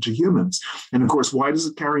over into humans. And of course, why does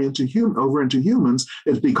it carry over into humans?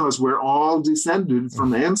 It's because we're all descended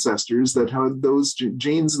from ancestors that have those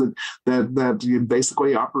genes that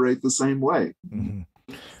basically operate the same way.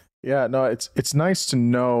 Mm-hmm. Yeah, no, it's nice to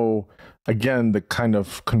know, again, the kind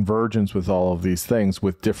of convergence with all of these things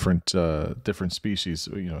with different species,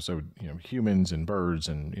 humans and birds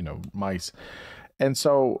and, mice. And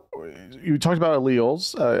so you talked about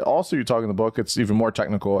alleles. Also, you talk in the book, it's even more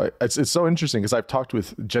technical. It's so interesting because I've talked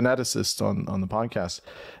with geneticists on the podcast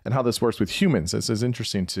and how this works with humans. It's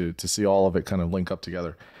interesting to see all of it kind of link up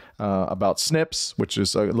together. About SNPs, which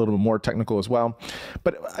is a little bit more technical as well.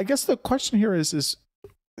 But I guess the question here is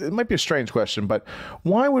it might be a strange question, but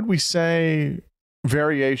why would we say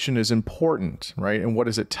variation is important, right? And what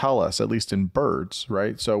does it tell us, at least in birds,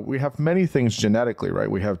 right? So we have many things genetically,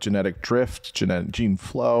 right? We have genetic drift, genetic gene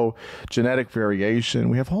flow, genetic variation.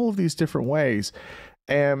 We have all of these different ways.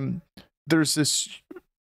 And there's this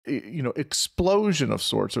explosion of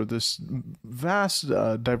sorts, or this vast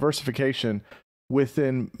diversification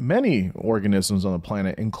within many organisms on the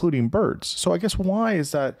planet, including birds. So I guess why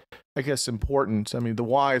is that, important? I mean, the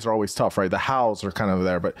whys are always tough, right? The hows are kind of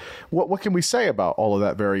there, but what can we say about all of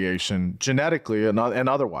that variation genetically and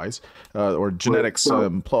otherwise, or genetics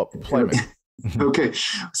employment? Okay,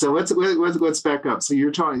 so let's back up. So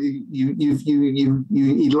you're talking, you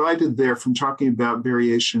elided there from talking about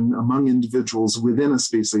variation among individuals within a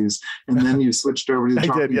species, and then you switched over to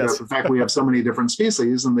talking about the fact we have so many different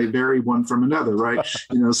species and they vary one from another, right?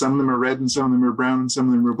 Some of them are red and some of them are brown and some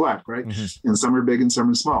of them are black, right? Mm-hmm. And some are big and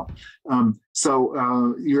some are small.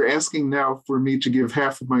 So you're asking now for me to give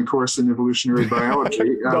half of my course in evolutionary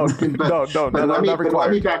biology. No, let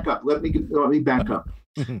me back up. Let me back up.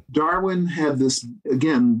 Darwin had this,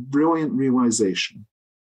 again, brilliant realization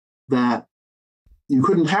that you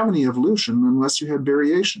couldn't have any evolution unless you had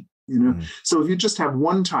variation. So if you just have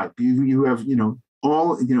one type, you have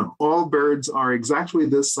all birds are exactly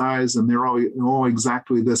this size and they're all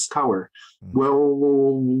exactly this color.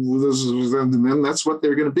 Well, then that's what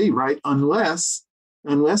they're going to be, right? Unless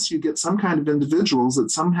you get some kind of individuals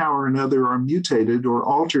that somehow or another are mutated or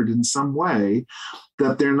altered in some way,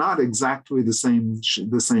 that they're not exactly the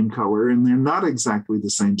same color and they're not exactly the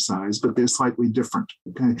same size, but they're slightly different.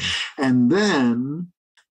 Okay, and then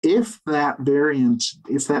if that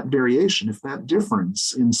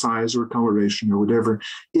difference in size or coloration or whatever,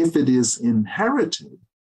 if it is inherited,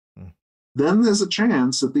 then there's a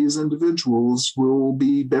chance that these individuals will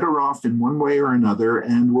be better off in one way or another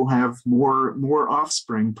and will have more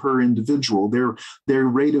offspring per individual. Their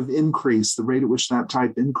rate of increase, the rate at which that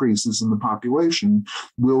type increases in the population,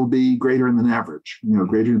 will be greater than average,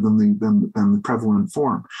 greater than the prevalent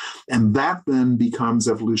form. And that then becomes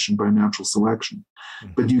evolution by natural selection.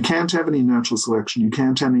 But you can't have any natural selection. You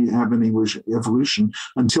can't have any evolution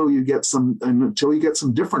until you get some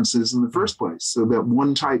differences in the first place, so that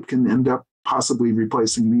one type can end up possibly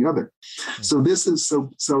replacing the other. So this is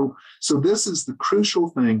this is the crucial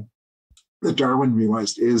thing that Darwin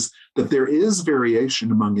realized, is that there is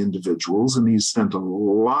variation among individuals, and he spent a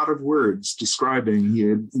lot of words describing. He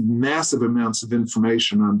had massive amounts of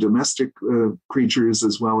information on domestic creatures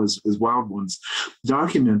as well as wild ones,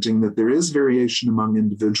 documenting that there is variation among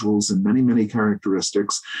individuals in many, many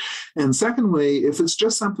characteristics. And secondly, if it's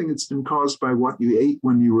just something that's been caused by what you ate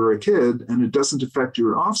when you were a kid, and it doesn't affect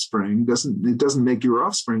your offspring, it doesn't make your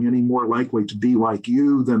offspring any more likely to be like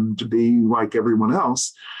you than to be like everyone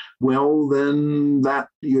else, well, then that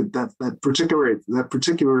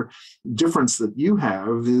particular difference that you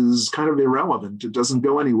have is kind of irrelevant. It doesn't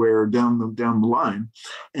go anywhere down the line,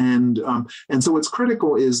 and so what's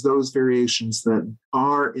critical is those variations that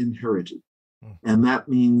are inherited, and that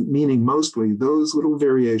meaning mostly those little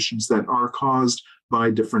variations that are caused by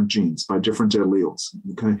different genes, by different alleles.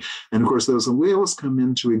 Okay, and of course those alleles come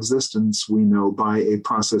into existence, we know, by a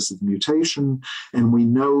process of mutation, and we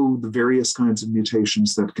know the various kinds of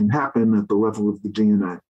mutations that can happen at the level of the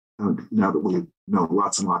DNA. Now that we know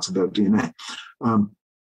lots and lots about DNA,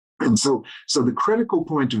 and so the critical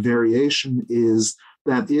point of variation is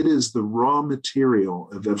that it is the raw material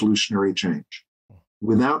of evolutionary change.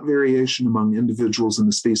 Without variation among individuals in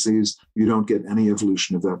the species, you don't get any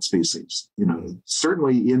evolution of that species.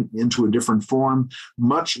 Certainly into a different form,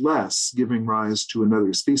 much less giving rise to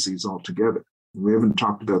another species altogether. We haven't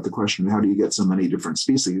talked about the question, how do you get so many different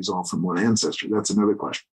species all from one ancestor? That's another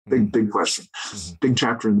question. Big question. Big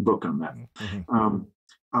chapter in the book on that.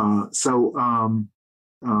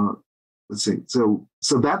 Let's see. So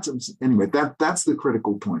that's the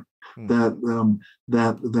critical point. That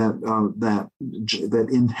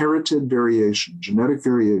inherited variation, genetic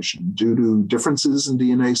variation, due to differences in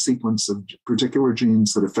DNA sequence of particular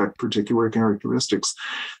genes that affect particular characteristics,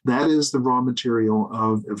 that is the raw material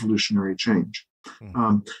of evolutionary change.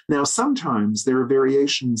 Now, sometimes there are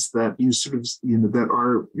variations that that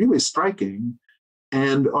are really striking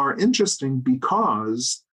and are interesting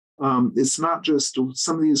because it's not just,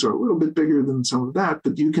 some of these are a little bit bigger than some of that,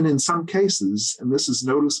 but you can, in some cases, and this is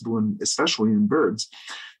noticeable especially in birds,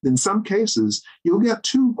 in some cases, you'll get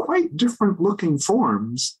two quite different looking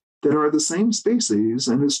forms that are the same species,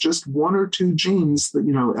 and it's just one or two genes that,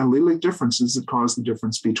 allelic differences that cause the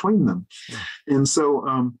difference between them. And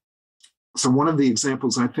so one of the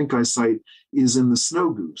examples I think I cite is in the snow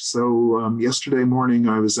goose. So yesterday morning,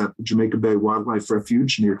 I was at the Jamaica Bay Wildlife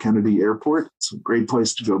Refuge near Kennedy Airport. It's a great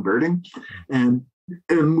place to go birding. And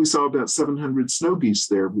we saw about 700 snow geese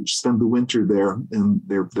there, which spend the winter there, and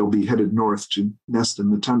they'll be headed north to nest in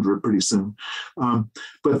the tundra pretty soon.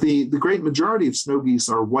 But the great majority of snow geese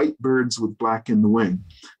are white birds with black in the wing.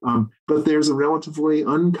 But there's a relatively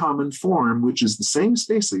uncommon form, which is the same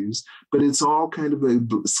species, but it's all kind of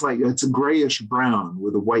it's a grayish brown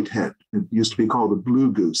with a white head. It used to be called a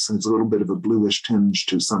blue goose, and it's a little bit of a bluish tinge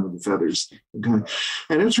to some of the feathers. Okay,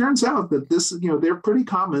 and it turns out that this, they're pretty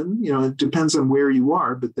common. It depends on where you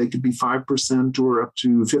are, but they could be 5% or up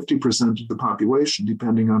to 50% of the population,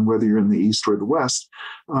 depending on whether you're in the East or the West.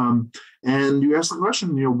 And you ask the question,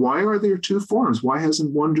 why are there two forms? Why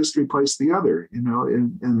hasn't one just replaced the other?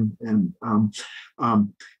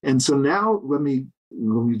 And so now let me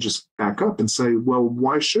just back up and say, well,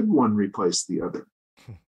 why should one replace the other?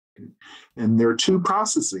 And there are two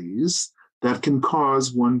processes that can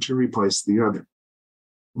cause one to replace the other.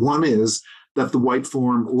 One is that the white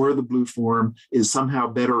form or the blue form is somehow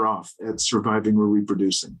better off at surviving or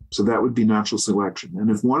reproducing. So that would be natural selection.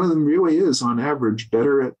 And if one of them really is, on average,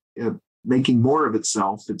 better at making more of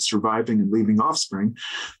itself, at surviving and leaving offspring,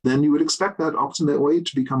 then you would expect that ultimately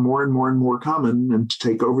to become more and more and more common and to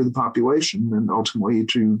take over the population and ultimately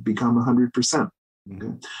to become 100%.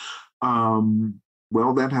 Okay.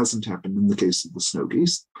 Well, that hasn't happened in the case of the snow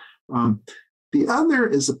geese. The other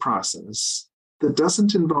is a process that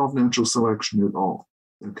doesn't involve natural selection at all.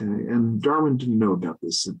 Okay, and Darwin didn't know about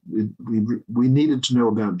this. We needed to know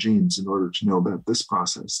about genes in order to know about this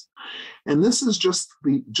process, and this is just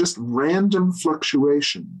random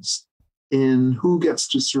fluctuations in who gets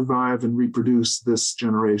to survive and reproduce this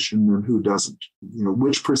generation and who doesn't.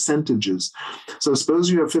 Which percentages. So suppose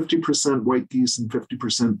you have 50% white geese and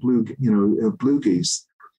 50% blue geese.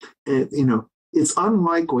 It's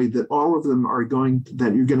unlikely that all of them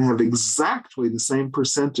that you're going to have exactly the same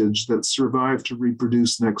percentage that survive to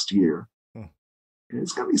reproduce next year. Okay.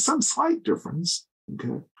 It's going to be some slight difference.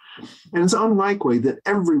 Okay. And it's unlikely that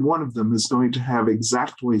every one of them is going to have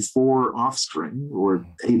exactly 4 offspring or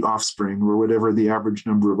 8 offspring or whatever the average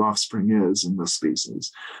number of offspring is in the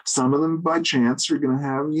species. Some of them by chance are going to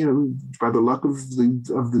have, by the luck of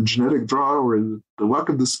the genetic draw or the luck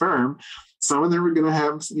of the sperm, some of them are going to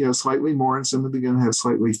have, slightly more, and some of them are going to have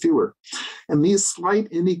slightly fewer. And these slight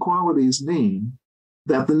inequalities mean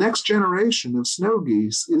that the next generation of snow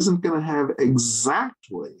geese isn't going to have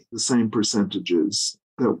exactly the same percentages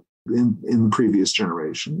that in the previous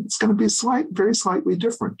generation. It's going to be very slightly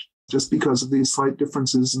different, just because of these slight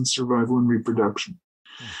differences in survival and reproduction.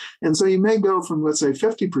 And so you may go from, let's say,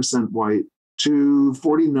 50% white to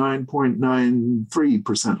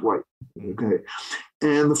 49.93% white. Okay.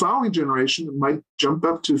 And the following generation might jump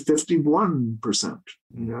up to 51%.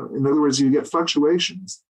 In other words, you get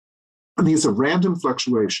fluctuations. And these are random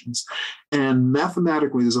fluctuations. And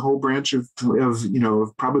mathematically, there's a whole branch of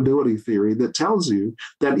probability theory that tells you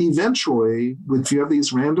that eventually, if you have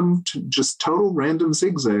these random, just total random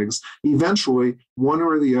zigzags, eventually one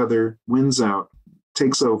or the other wins out,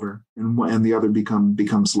 takes over, and the other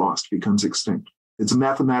becomes lost, becomes extinct. It's a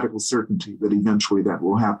mathematical certainty that eventually that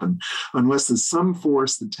will happen, unless there's some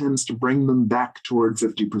force that tends to bring them back toward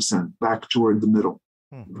 50%, back toward the middle.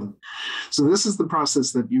 Mm-hmm. So this is the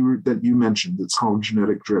process that you mentioned. It's called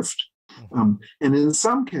genetic drift. And in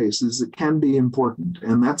some cases, it can be important.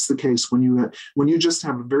 And that's the case when you just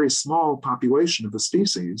have a very small population of a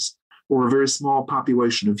species, or a very small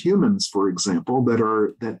population of humans, for example,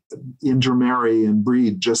 that intermarry and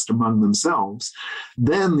breed just among themselves.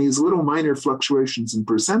 Then these little minor fluctuations in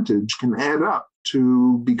percentage can add up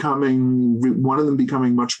to one of them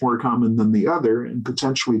becoming much more common than the other, and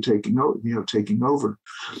potentially taking over.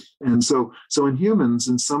 And so in humans,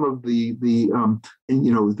 in some of the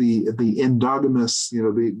endogamous,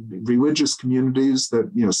 the religious communities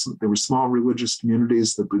that there were small religious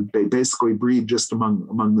communities that would basically breed just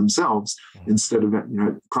among themselves instead of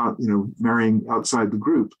marrying outside the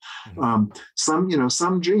group.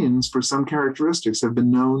 Some genes for some characteristics have been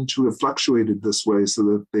known to have fluctuated this way, so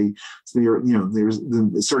that there's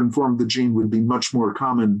a certain form of the gene would be much more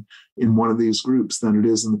common in one of these groups than it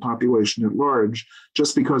is in the population at large,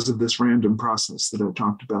 just because of this random process that I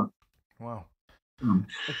talked about. Wow.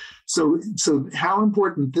 So how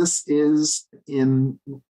important this is in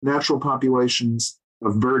natural populations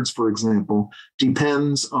of birds, for example,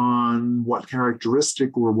 depends on what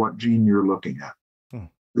characteristic or what gene you're looking at.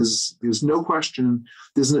 There's no question.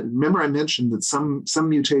 Remember I mentioned that some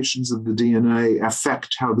mutations of the DNA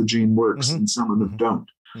affect how the gene works, and some of them don't.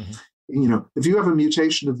 If you have a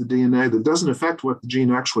mutation of the DNA that doesn't affect what the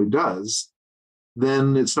gene actually does,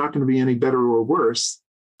 then it's not going to be any better or worse,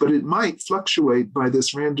 but it might fluctuate by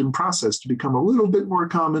this random process to become a little bit more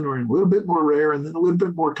common, or a little bit more rare, and then a little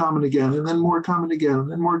bit more common again, and then more common again,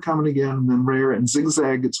 and then more common again, and then rare, and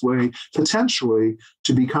zigzag its way potentially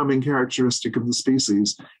to becoming characteristic of the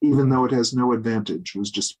species, even though it has no advantage. It was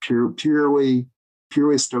just purely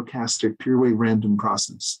stochastic, purely random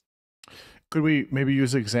process. Could we maybe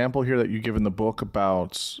use an example here that you give in the book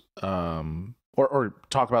about or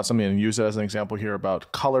talk about something and use it as an example here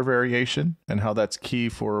about color variation and how that's key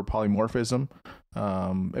for polymorphism?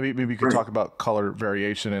 Maybe we could talk about color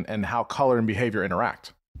variation and how color and behavior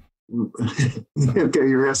interact. Okay,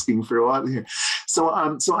 you're asking for a lot here. So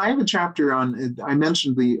I have a chapter on. I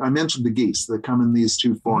mentioned the geese that come in these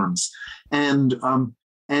two forms, and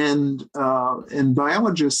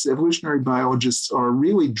biologists, evolutionary biologists, are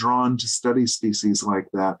really drawn to study species like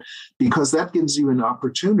that, because that gives you an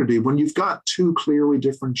opportunity. When you've got two clearly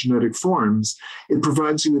different genetic forms, it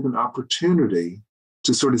provides you with an opportunity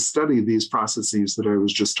to sort of study these processes that I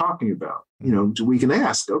was just talking about. We can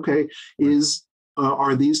ask, okay,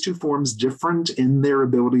 are these two forms different in their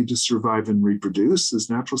ability to survive and reproduce? Is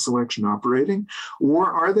natural selection operating?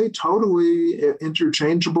 Or are they totally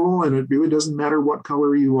interchangeable and it really doesn't matter what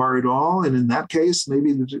color you are at all? And in that case,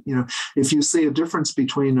 maybe, if you see a difference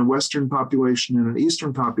between a Western population and an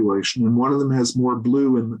Eastern population, and one of them has more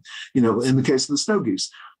blue, in the case of the snow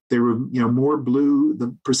geese, there were, more blue.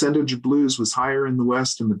 The percentage of blues was higher in the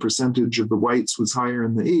West, and the percentage of the whites was higher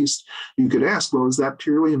in the East. You could ask, well, is that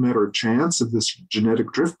purely a matter of chance of this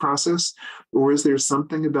genetic drift process, or is there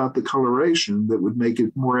something about the coloration that would make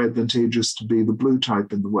it more advantageous to be the blue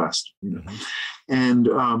type in the West? And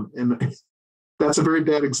that's a very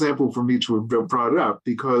bad example for me to have brought up,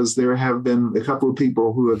 because there have been a couple of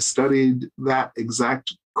people who have studied that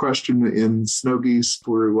exact question in snow geese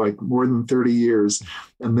for like more than 30 years,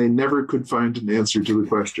 and they never could find an answer to the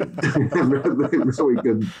question. They really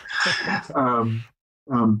couldn't.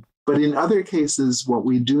 But in other cases, what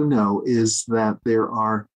we do know is that there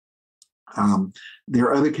are There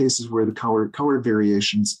are other cases where the color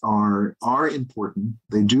variations are important.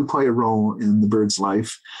 They do play a role in the bird's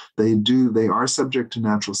life. They are subject to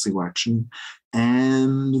natural selection,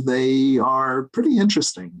 and they are pretty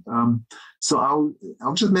interesting. So I'll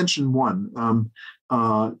just mention one.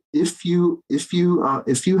 If you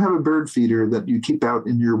have a bird feeder that you keep out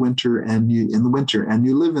in your winter and you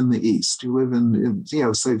live in the east, you live in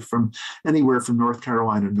say from anywhere from North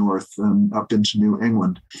Carolina north up into New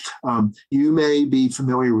England, you may be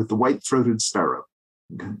familiar with the white-throated sparrow.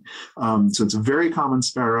 Okay. So it's a very common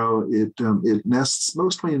sparrow. It nests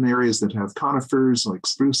mostly in areas that have conifers like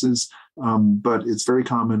spruces, but it's very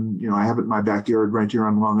common. I have it in my backyard right here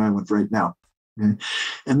on Long Island right now. Okay.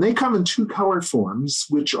 And they come in two color forms,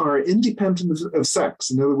 which are independent of sex.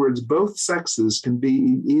 In other words, both sexes can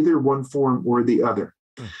be either one form or the other.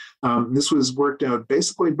 This was worked out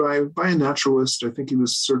basically by a naturalist. I think he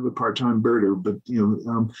was sort of a part-time birder, but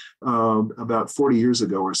about 40 years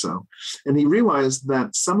ago or so. And he realized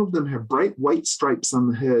that some of them have bright white stripes on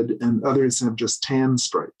the head, and others have just tan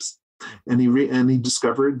stripes. And he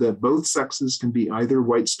discovered that both sexes can be either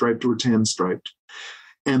white striped or tan striped.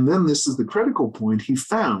 And then this is the critical point. He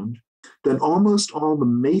found that almost all the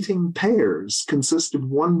mating pairs consist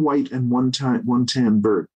of one white and one tan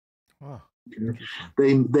bird. Wow. Okay.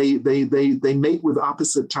 They mate with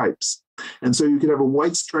opposite types. And so you could have a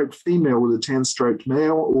white striped female with a tan striped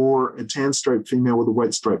male, or a tan striped female with a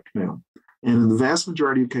white striped male. And in the vast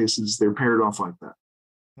majority of cases, they're paired off like that.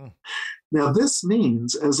 Now, this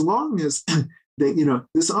means as long as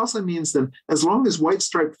this also means that as long as white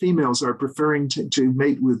striped females are preferring to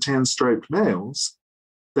mate with tan striped males,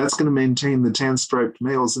 that's going to maintain the tan striped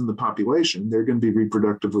males in the population. They're going to be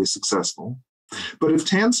reproductively successful. But if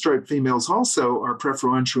tan striped females also are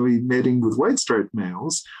preferentially mating with white striped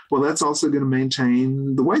males, well, that's also going to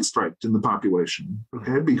maintain the white striped in the population,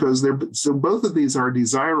 okay? Because so both of these are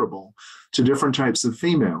desirable to different types of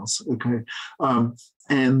females, okay?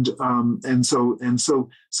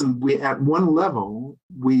 So we, at one level,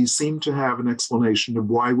 we seem to have an explanation of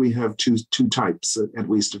why we have two types, at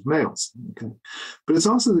least, of males. Okay, but it's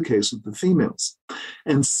also the case with the females.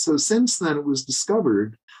 And so since then, it was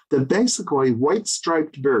discovered that basically white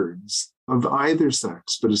striped birds of either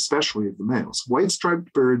sex, but especially of the males, white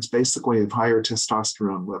striped birds basically have higher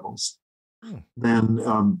testosterone levels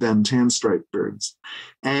than tan striped birds,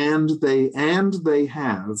 and they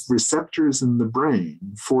have receptors in the brain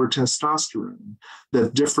for testosterone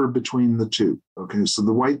that differ between the two. Okay, so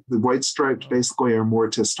the white striped basically are more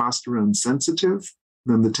testosterone sensitive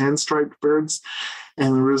than the tan striped birds,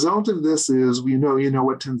 and the result of this is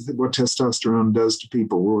what testosterone does to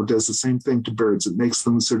people. Well, it does the same thing to birds. It makes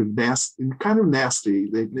them sort of nasty,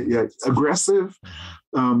 aggressive,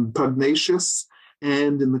 pugnacious.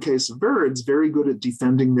 And in the case of birds, very good at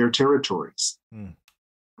defending their territories,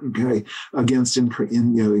 okay, against intruders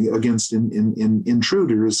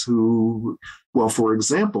who, well, for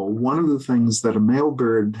example, one of the things that a male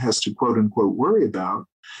bird has to quote unquote worry about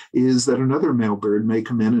is that another male bird may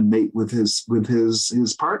come in and mate with his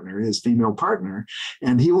partner, his female partner,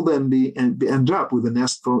 and he will then end up with a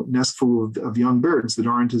nest full of young birds that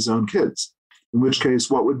aren't his own kids. In which case,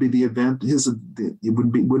 what would be the event? It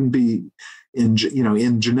wouldn't be in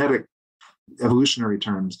genetic evolutionary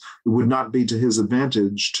terms. It would not be to his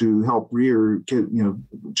advantage to help rear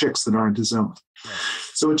chicks that aren't his own.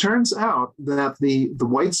 So it turns out that the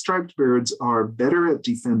white striped birds are better at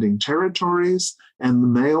defending territories, and the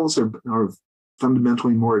males are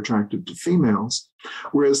fundamentally more attracted to females,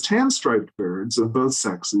 whereas tan striped birds of both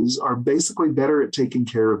sexes are basically better at taking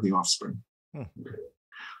care of the offspring.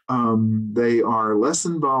 They are less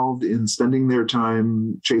involved in spending their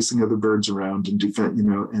time chasing other birds around and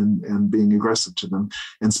and being aggressive to them,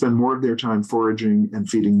 and spend more of their time foraging and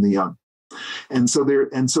feeding the young. And so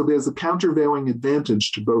there's a countervailing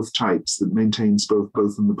advantage to both types that maintains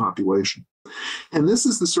both in the population. And this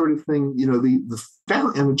is the sort of thing,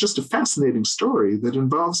 and just a fascinating story that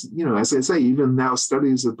involves, as I say, even now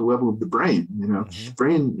studies at the level of the brain,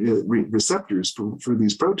 brain receptors for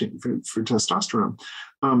these proteins, for testosterone.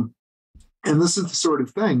 And this is the sort of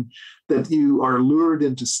thing that you are lured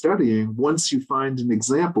into studying once you find an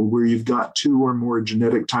example where you've got two or more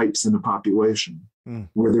genetic types in a population,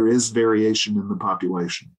 where there is variation in the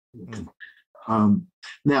population.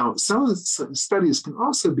 Now, some of the studies can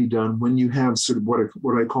also be done when you have sort of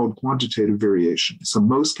what I call quantitative variation. So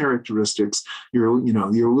most characteristics, you're a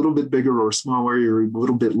little bit bigger or smaller, you're a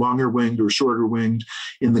little bit longer winged or shorter winged.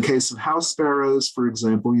 In the case of house sparrows, for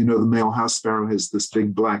example, the male house sparrow has this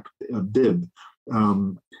big black bib,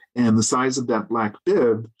 and the size of that black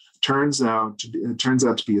bib turns out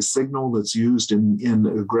to be a signal that's used in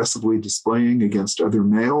aggressively displaying against other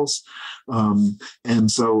males, and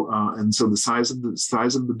so the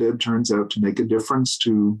size of the bib turns out to make a difference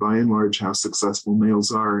to, by and large, how successful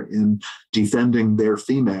males are in defending their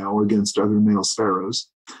female against other male sparrows.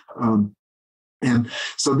 And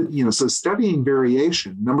so, so studying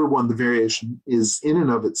variation, number one, the variation is in and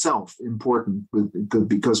of itself important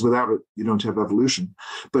because without it, you don't have evolution.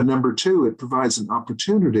 But number two, it provides an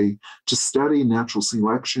opportunity to study natural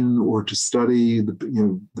selection or to study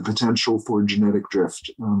the potential for genetic drift.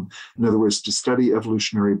 In other words, to study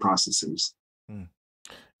evolutionary processes.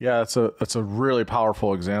 Yeah, that's a really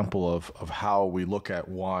powerful example of how we look at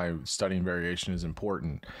why studying variation is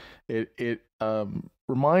important. It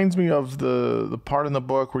reminds me of the part in the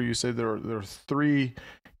book where you say there are three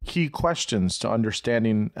key questions to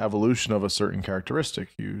understanding evolution of a certain characteristic.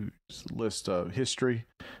 You list history,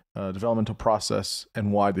 developmental process,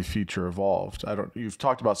 and why the feature evolved. You've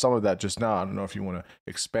talked about some of that just now. I don't know if you want to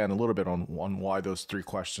expand a little bit on why those three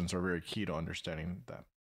questions are very key to understanding that.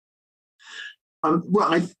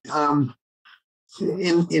 Well,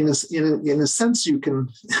 in a sense, you can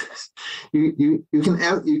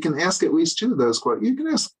ask at least two of those questions. You can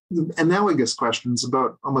ask analogous questions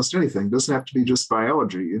about almost anything. It doesn't have to be just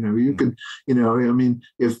biology. You could, I mean,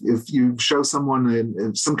 if you show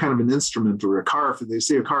someone some kind of an instrument or a car, they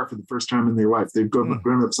see a car for the first time in their life, they've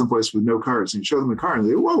grown up someplace with no cars, and you show them a car, and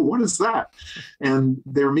they go, "Whoa, what is that?" And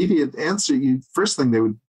their immediate answer, first thing they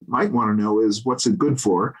might want to know is, what's it good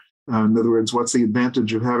for? In other words, what's the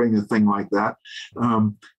advantage of having a thing like that?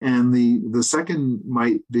 And the second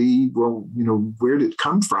might be, well, where did it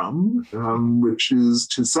come from? Which is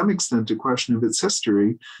to some extent a question of its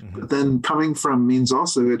history. Mm-hmm. But then coming from means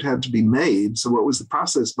also it had to be made. So what was the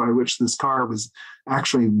process by which this car was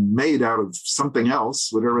actually made out of something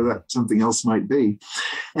else, whatever that something else might be?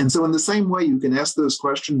 And so in the same way, you can ask those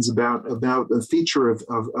questions about a feature of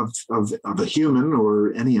a human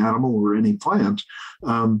or any animal or any plant.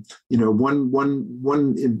 One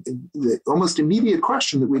almost immediate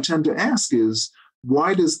question that we tend to ask is,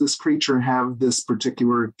 why does this creature have this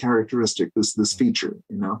particular characteristic, this feature?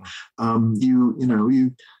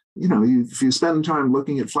 If you spend time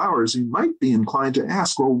looking at flowers, you might be inclined to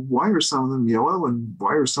ask, well, why are some of them yellow and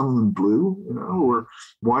why are some of them blue? Or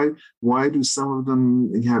why do some of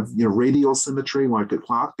them have radial symmetry like a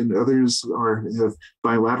clock, and others have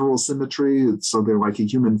bilateral symmetry, so they're like a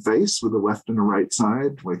human face with a left and a right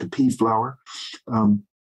side, like a pea flower.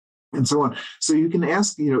 And so on. So you can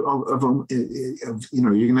ask, you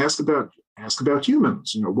can ask about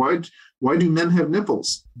humans. Why do men have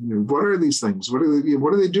nipples? What are these things? What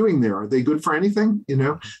are they doing there? Are they good for anything?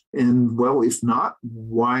 And well, if not,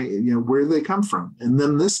 why? Where do they come from? And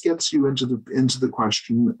then this gets you into the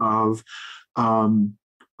question of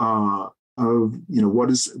what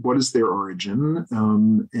is their origin,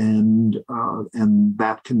 and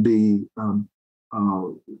that can be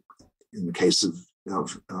in the case of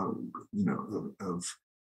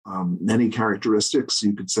many characteristics,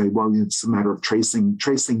 you could say, well, it's a matter of tracing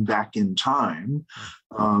back in time.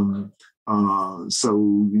 So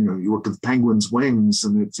you look at penguins' wings,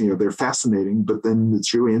 and it's they're fascinating, but then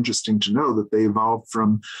it's really interesting to know that they evolved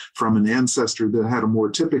from an ancestor that had a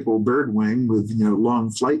more typical bird wing with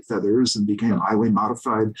long flight feathers, and became highly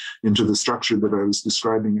modified into the structure that I was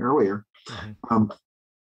describing earlier. Mm-hmm.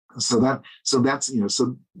 So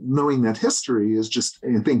knowing that history is just,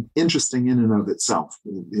 I think, interesting in and of itself.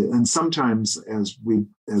 And sometimes, as we've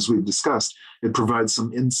discussed, it provides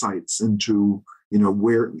some insights into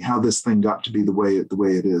how this thing got to be the way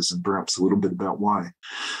it is, and perhaps a little bit about why.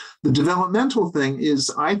 The developmental thing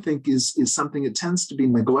I think is something that tends to be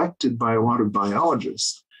neglected by a lot of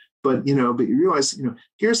biologists. But you realize,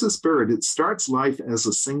 here's this bird. It starts life as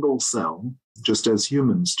a single cell, just as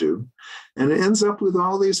humans do, and it ends up with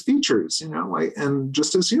all these features. And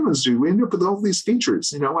just as humans do, we end up with all these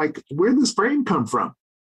features. Like, where did this brain come from?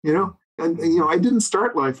 And I didn't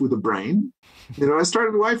start life with a brain. I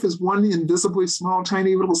started life as one invisibly small,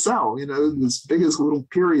 tiny little cell. As big as a little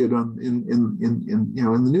period in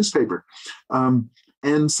the newspaper.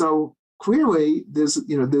 And so clearly, there's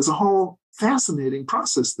a whole fascinating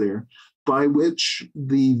process there by which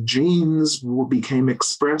the genes became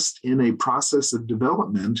expressed in a process of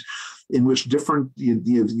development in which the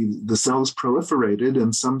cells proliferated,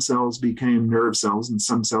 and some cells became nerve cells and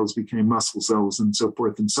some cells became muscle cells and so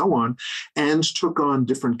forth and so on, and took on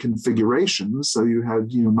different configurations. So you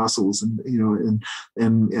had muscles and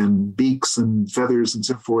beaks and feathers and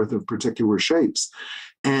so forth of particular shapes.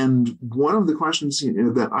 And one of the questions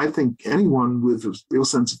that I think anyone with a real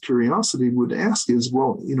sense of curiosity would ask is,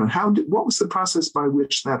 well, what was the process by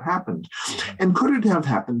which that happened? And could it have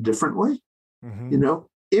happened differently?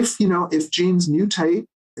 If genes mutate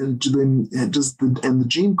and the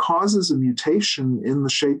gene causes a mutation in the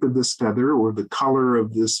shape of this feather or the color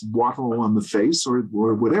of this wattle on the face or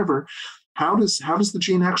whatever, how does the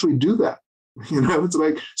gene actually do that?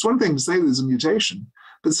 It's one thing to say there's a mutation,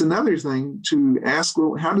 but it's another thing to ask,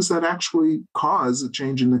 well, how does that actually cause a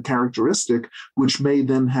change in the characteristic, which may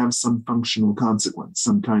then have some functional consequence,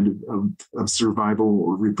 some kind of survival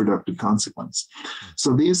or reproductive consequence?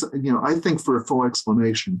 So these, I think for a full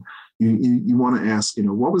explanation, you want to ask,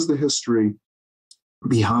 what was the history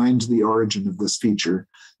behind the origin of this feature?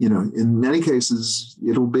 In many cases,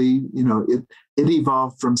 it'll be, it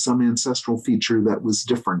evolved from some ancestral feature that was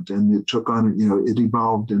different, and it took on, it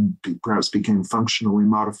evolved and perhaps became functionally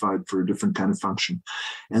modified for a different kind of function.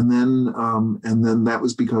 And then that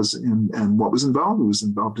was because, and what was involved? It was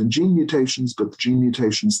involved in gene mutations, but the gene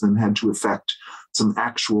mutations then had to affect some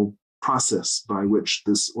actual process by which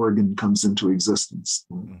this organ comes into existence.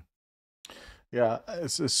 Yeah,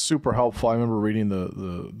 it's super helpful. I remember reading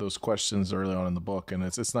those questions early on in the book, and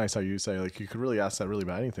it's nice how you say, like, you could really ask that really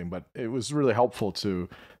about anything, but it was really helpful to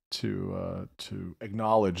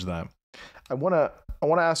acknowledge that. I want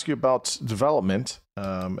to ask you about development,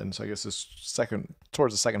 and so I guess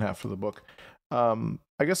towards the second half of the book.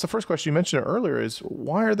 I guess the first question, you mentioned it earlier, is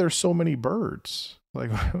why are there so many birds? Like,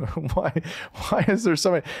 why is there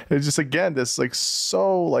so many? It's just, again, this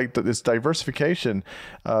this diversification.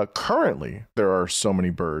 Currently, there are so many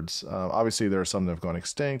birds. Obviously, there are some that have gone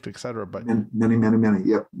extinct, et cetera. But many.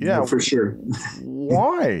 Yep. Yeah, for sure.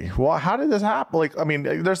 Why? Well, how did this happen? Like, I mean,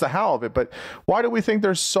 there's the how of it, but why do we think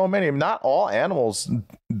there's so many? Not all animals,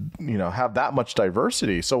 have that much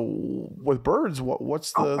diversity. So with birds,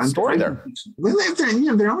 what's the story there?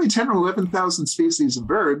 There are only 10 or 11,000 species of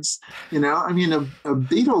birds. A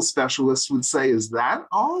beetle specialist would say, "Is that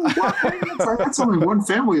all? That's only one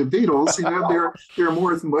family of beetles." There are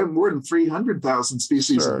more than 300,000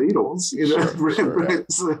 species of beetles. Right?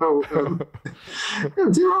 So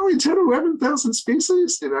there are only 10 or 11,000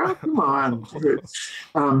 species. Come on.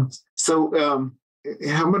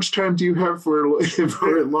 How much time do you have for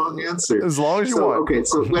a long answer? As long as you want. Okay,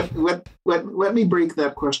 so let me break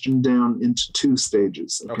that question down into two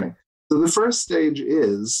stages. Okay. So the first stage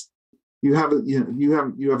is you have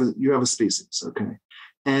a species, okay,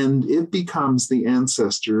 and it becomes the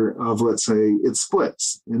ancestor of, let's say, it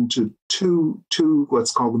splits into two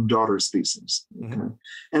let's call them daughter species, okay,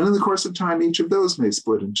 and in the course of time, each of those may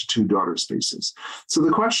split into two daughter species. So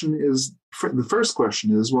the first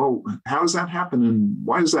question is, well, how does that happen, and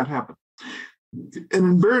why does that happen? And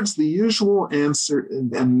in birds, the usual answer,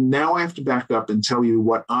 and now I have to back up and tell you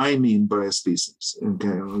what I mean by a species.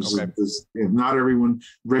 Okay. Not everyone,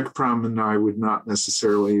 Rick Prum and I would not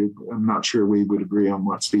necessarily, I'm not sure we would agree on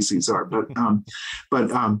what species are,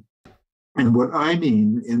 and what I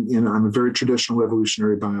mean, I'm a very traditional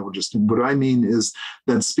evolutionary biologist, and what I mean is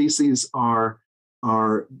that species are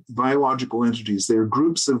biological entities. They are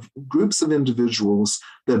groups of individuals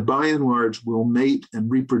that by and large will mate and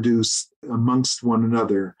reproduce amongst one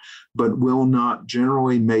another, but will not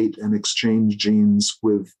generally mate and exchange genes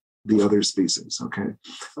with the other species, okay?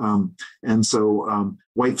 And so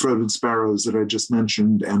white-throated sparrows that I just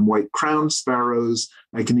mentioned and white-crowned sparrows,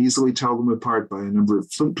 I can easily tell them apart by a number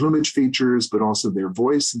of plumage features, but also their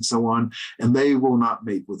voice and so on, and they will not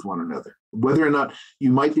mate with one another. Whether or not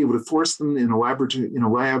you might be able to force them in a lab,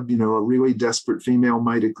 a really desperate female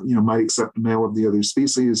might accept a male of the other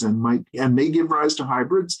species and may give rise to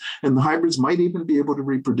hybrids, and the hybrids might even be able to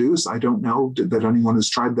reproduce. I don't know that anyone has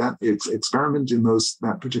tried that experiment in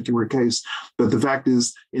that particular case, but the fact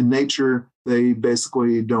is, in nature, they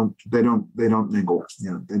basically don't mingle.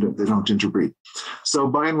 They don't interbreed. So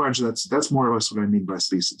by and large, that's more or less what I mean by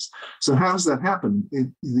species. So how does that happen?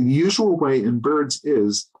 The usual way in birds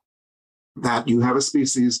is that you have a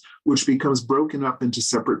species which becomes broken up into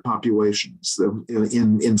separate populations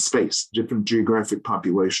in space, different geographic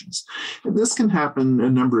populations. And this can happen a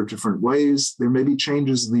number of different ways. There may be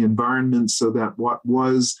changes in the environment so that what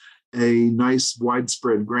was a nice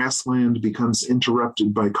widespread grassland becomes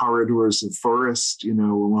interrupted by corridors of forest,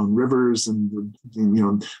 along rivers, and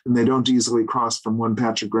they don't easily cross from one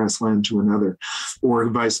patch of grassland to another, or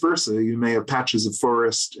vice versa. You may have patches of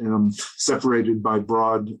forest separated by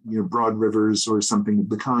broad rivers or something of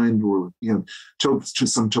the kind, or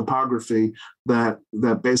some topography that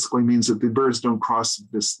basically means that the birds don't cross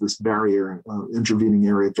this barrier, intervening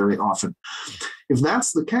area very often. If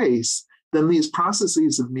that's the case, then these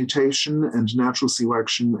processes of mutation and natural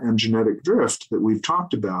selection and genetic drift that we've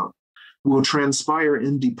talked about will transpire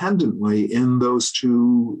independently in those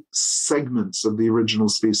two segments of the original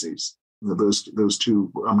species. Those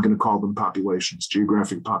two, I'm going to call them populations,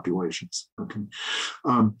 geographic populations. Okay,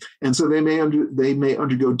 and so they may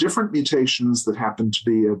undergo different mutations that happen to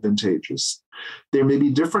be advantageous. There may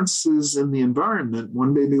be differences in the environment.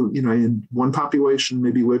 One may be, in one population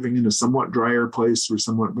may be living in a somewhat drier place or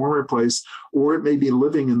somewhat warmer place, or it may be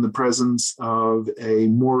living in the presence of a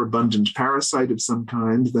more abundant parasite of some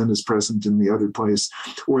kind than is present in the other place.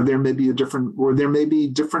 Or there may be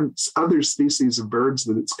different other species of birds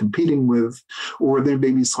that it's competing with, or there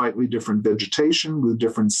may be slightly different vegetation with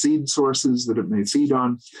different seed sources that it may feed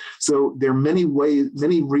on. So there are many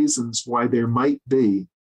reasons why there might be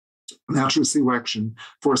natural selection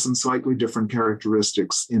for some slightly different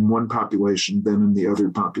characteristics in one population than in the other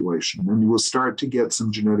population. And you will start to get some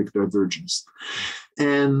genetic divergence.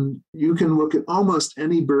 And you can look at almost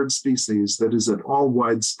any bird species that is at all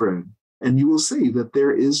widespread, and you will see that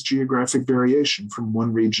there is geographic variation from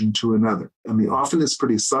one region to another. I mean, often it's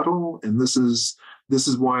pretty subtle, and this is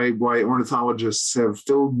why ornithologists have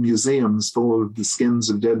filled museums full of the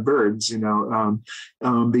skins of dead birds,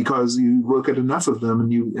 because you look at enough of them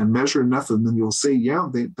and measure enough of them, and you'll see,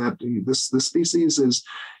 this species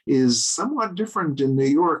is somewhat different in New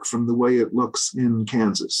York from the way it looks in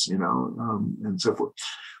Kansas, and so forth.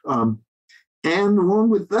 And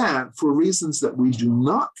along with that, for reasons that we do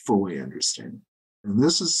not fully understand, and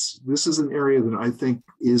this is an area that I think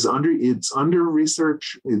is under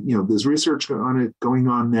research. There's research going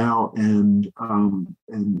on now, and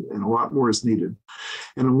a lot more is needed.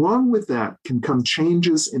 And along with that can come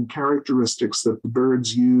changes in characteristics that the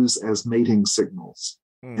birds use as mating signals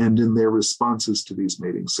and in their responses to these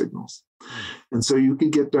mating signals. And so you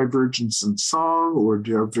could get divergence in song or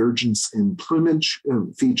divergence in plumage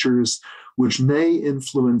features, which may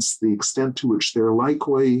influence the extent to which they're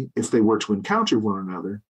likely, if they were to encounter one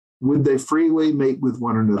another, would they freely mate with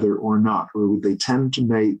one another or not? Or would they tend to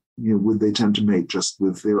mate, just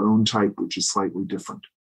with their own type, which is slightly different?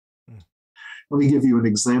 Let me give you an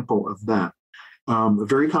example of that. A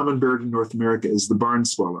very common bird in North America is the barn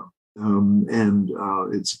swallow.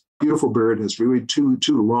 It's a beautiful bird, has really two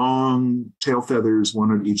long tail feathers, one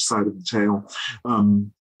on each side of the tail.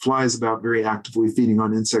 Flies about very actively, feeding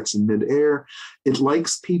on insects in midair. It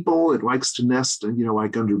likes people. It likes to nest,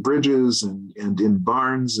 like under bridges and in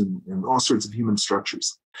barns and all sorts of human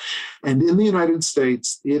structures. And in the United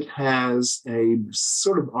States, it has a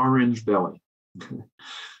sort of orange belly. Okay.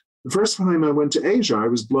 The first time I went to Asia, I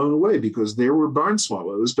was blown away because there were barn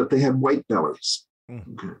swallows, but they had white bellies.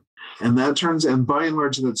 Okay. And by and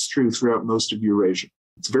large, that's true throughout most of Eurasia.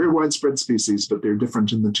 It's a very widespread species, but they're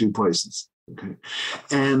different in the two places. Okay,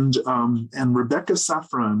 and Rebecca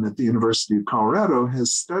Safran at the University of Colorado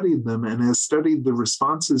has studied them and has studied the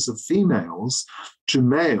responses of females to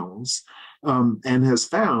males, and has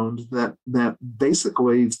found that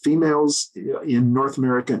basically females in North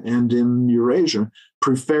America and in Eurasia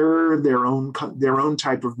prefer their own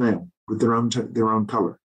type of male with their own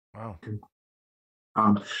color. Wow. Okay.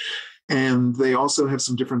 And they also have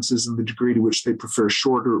some differences in the degree to which they prefer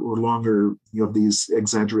shorter or longer, these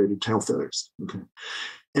exaggerated tail feathers. Okay.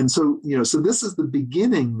 And so, so this is the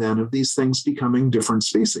beginning then of these things becoming different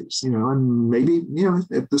species, and maybe,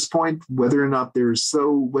 at this point, whether or not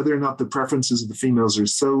the preferences of the females are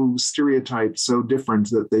so stereotyped, so different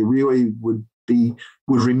that they really would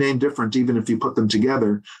remain different even if you put them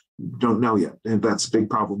together, don't know yet. And that's a big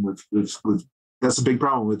problem with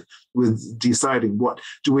deciding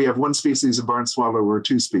do we have one species of barn swallow or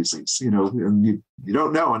two species, and you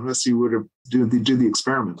don't know unless you were to do the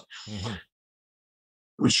experiment,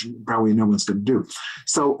 which probably no one's going to do.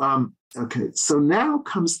 So, so now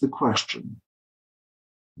comes the question.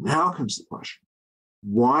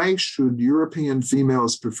 Why should European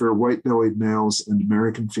females prefer white-bellied males and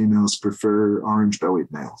American females prefer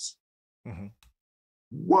orange-bellied males?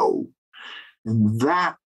 Whoa. And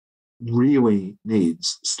that really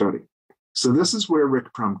needs study. So this is where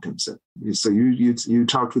Rick Prum comes in. So you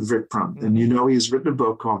talked with Rick Prum, and he's written a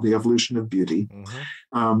book called The Evolution of Beauty,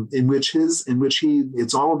 in which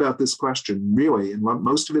it's all about this question, really, and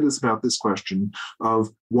most of it is about this question of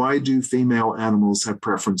why do female animals have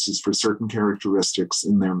preferences for certain characteristics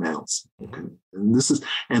in their males? Okay. And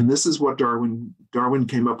this is what Darwin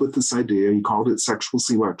came up with this idea. He called it sexual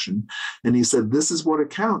selection. And he said, this is what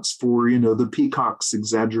accounts for, the peacock's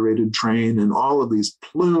exaggerated train and all of these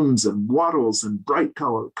plumes and wattles and bright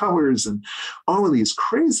colors feathers, and all of these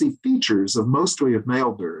crazy features of mostly of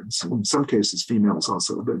male birds, in some cases females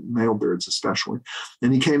also, but male birds especially.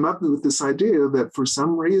 And he came up with this idea that for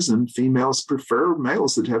some reason, females prefer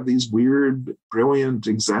males that have these weird, brilliant,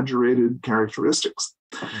 exaggerated characteristics.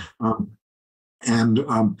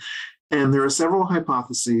 And there are several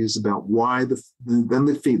hypotheses about why then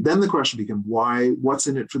the question became, what's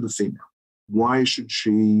in it for the female? Why should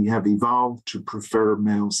she have evolved to prefer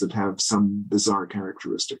males that have some bizarre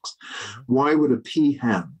characteristics? Why would a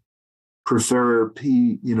peahen prefer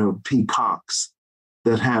peacocks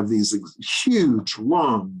that have these huge,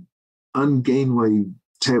 long, ungainly,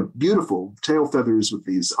 beautiful tail feathers with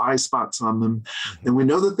these eye spots on them? And we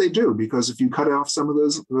know that they do, because if you cut off some of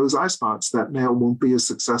those eye spots, that male won't be as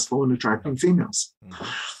successful in attracting females.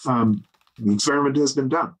 The experiment has been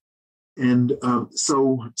done. And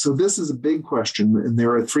so this is a big question, and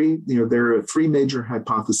there are three major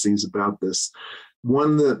hypotheses about this.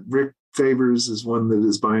 One that Rick favors is one that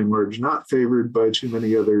is by and large not favored by too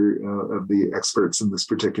many other of the experts in this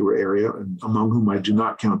particular area, and among whom I do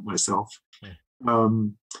not count myself.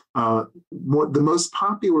 The most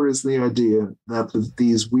popular is the idea that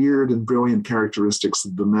these weird and brilliant characteristics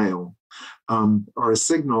of the male are a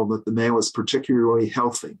signal that the male is particularly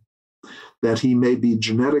healthy, that he may be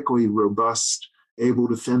genetically robust, able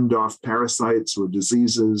to fend off parasites or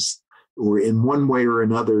diseases, or in one way or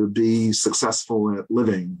another be successful at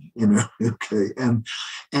living, okay, and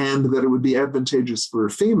that it would be advantageous for a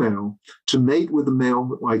female to mate with a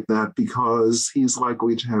male like that, because he's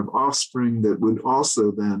likely to have offspring that would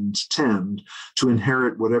also then tend to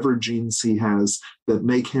inherit whatever genes he has that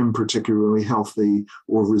make him particularly healthy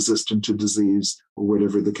or resistant to disease, or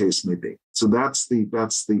whatever the case may be. So that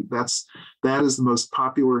is the most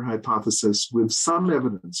popular hypothesis, with some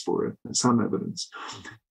evidence for it, some evidence.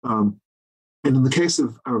 And in the case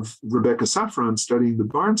of Rebecca Safran studying the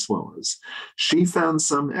barn swallows, she found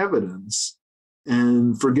some evidence,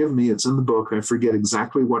 and forgive me, it's in the book, I forget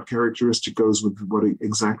exactly what characteristic goes with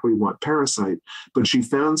what parasite, but she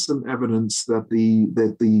found some evidence that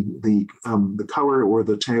the color or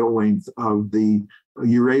the tail length of the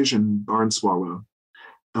Eurasian barn swallow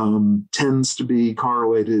tends to be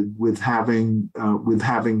correlated with having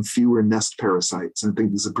fewer nest parasites. I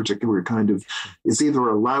think there's a particular kind of, it's either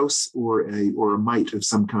a louse or a mite of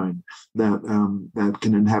some kind that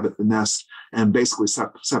can inhabit the nest and basically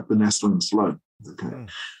suck the nestling's blood. Okay,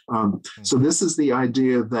 so this is the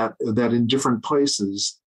idea that in different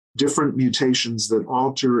places, different mutations that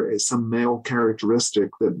alter some male characteristic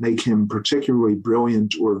that make him particularly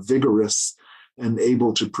brilliant or vigorous and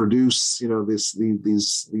able to produce,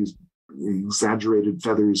 these exaggerated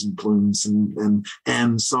feathers and plumes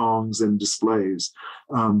and songs and displays,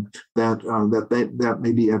 that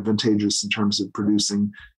may be advantageous in terms of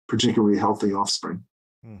producing particularly healthy offspring.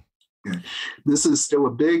 Okay. This is still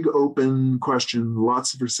a big open question,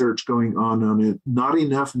 lots of research going on it. Not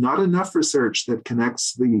enough research that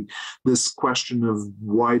connects this question of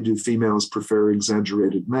why do females prefer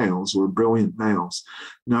exaggerated males or brilliant males.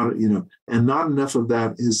 And not enough of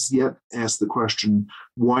that is yet asked the question,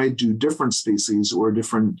 why do different species or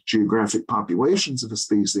different geographic populations of a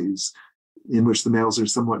species in which the males are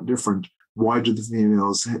somewhat different, why do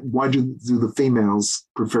the females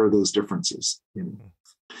prefer those differences?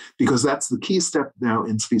 Because that's the key step now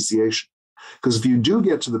in speciation. Because if you do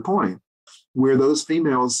get to the point where those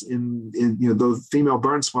females those female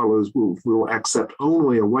barn swallows will accept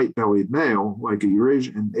only a white-bellied male, like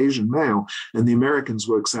an Asian male, and the Americans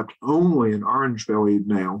will accept only an orange-bellied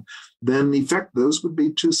male, then in effect those would be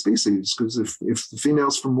two species. Because if the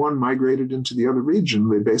females from one migrated into the other region,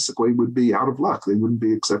 they basically would be out of luck. They wouldn't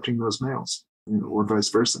be accepting those males, or vice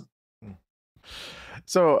versa.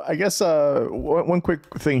 So I guess one quick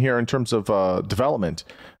thing here in terms of development.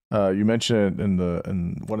 You mentioned in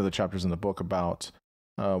one of the chapters in the book about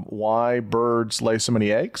why birds lay so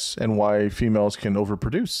many eggs and why females can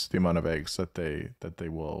overproduce the amount of eggs that they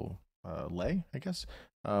will lay, I guess.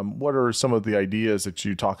 What are some of the ideas that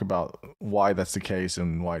you talk about why that's the case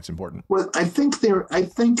and why it's important? Well,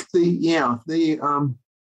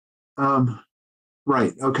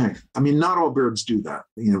 right. Okay. I mean, not all birds do that.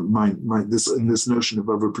 This notion of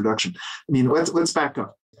overproduction. I mean, let's back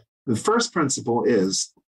up. The first principle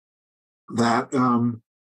is that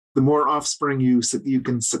the more offspring you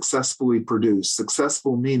can successfully produce,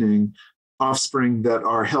 successful meaning offspring that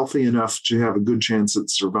are healthy enough to have a good chance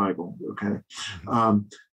at survival. Okay.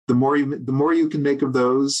 the more you can make of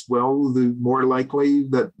those, well, the more likely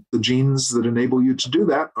that the genes that enable you to do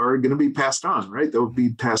that are going to be passed on, right? They'll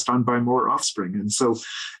be passed on by more offspring. And so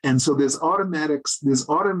there's automatic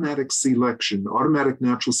selection, automatic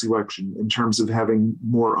natural selection in terms of having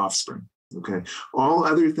more offspring. Okay. All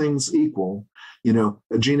other things equal,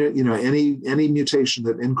 any mutation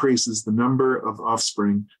that increases the number of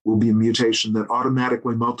offspring will be a mutation that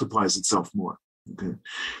automatically multiplies itself more. Okay.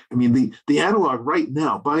 I mean, the analog right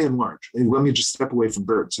now, by and large, and let me just step away from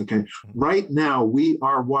birds. Okay. Right now, we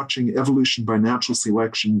are watching evolution by natural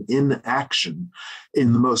selection in action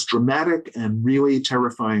in the most dramatic and really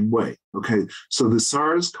terrifying way. Okay. So the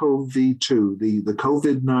SARS-CoV-2, the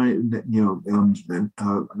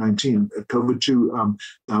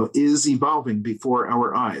COVID-2 is evolving before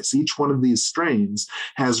our eyes. Each one of these strains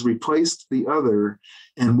has replaced the other.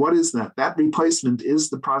 And what is that? That replacement is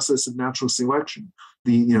the process of natural selection.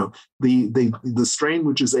 The strain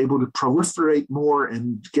which is able to proliferate more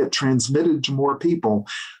and get transmitted to more people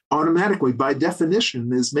automatically, by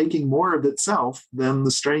definition, is making more of itself than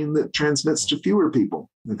the strain that transmits to fewer people.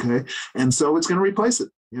 Okay, and so it's going to replace it.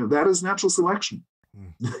 That is natural selection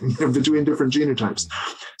between different genotypes.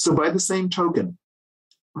 So by the same token,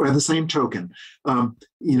 any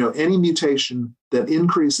mutation that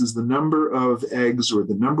increases the number of eggs or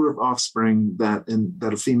the number of offspring that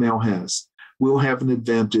a female has will have an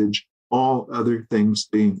advantage, all other things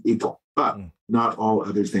being equal. But not all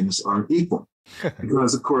other things are equal.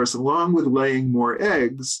 Because, of course, along with laying more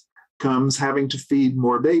eggs comes having to feed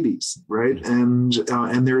more babies, right? And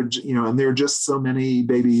there are just so many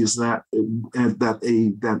babies that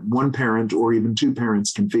one parent or even two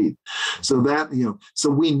parents can feed. So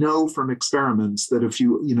we know from experiments that if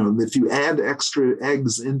you add extra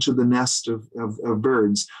eggs into the nest of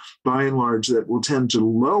birds, by and large, that will tend to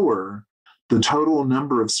lower the total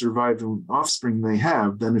number of surviving offspring they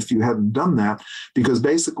have than if you hadn't done that, because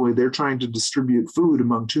basically they're trying to distribute food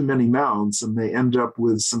among too many mouths, and they end up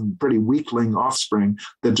with some pretty weakling offspring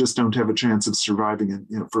that just don't have a chance of surviving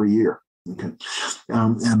for a year. Okay,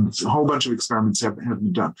 and a whole bunch of experiments have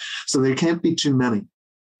been done, so there can't be too many.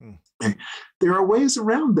 Okay. There are ways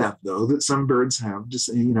around that, though, that some birds have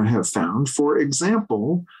found. For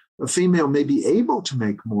example, a female may be able to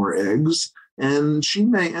make more eggs, and she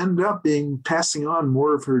may end up passing on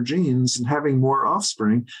more of her genes and having more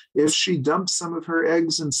offspring if she dumps some of her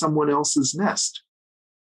eggs in someone else's nest.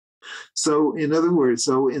 So in other words,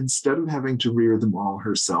 instead of having to rear them all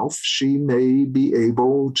herself, she may be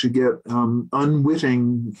able to get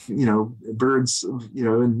unwitting, birds,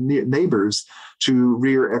 neighbors to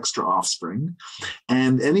rear extra offspring.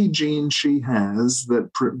 And any gene she has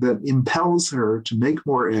that impels her to make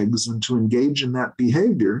more eggs and to engage in that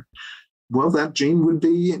behavior, well, that gene would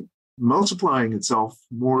be multiplying itself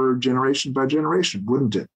more generation by generation,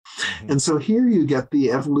 wouldn't it? Mm-hmm. And so here you get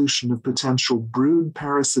the evolution of potential brood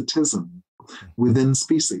parasitism within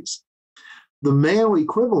species. The male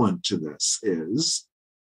equivalent to this is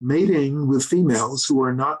mating with females who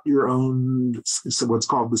are not your own, so what's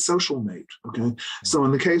called the social mate. Okay, so in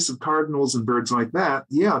the case of cardinals and birds like that,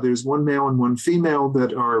 there's one male and one female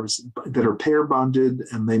that are pair bonded,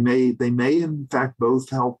 and they may in fact both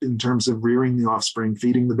help in terms of rearing the offspring,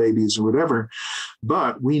 feeding the babies, or whatever.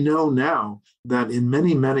 But we know now that in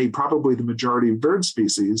many, probably the majority of bird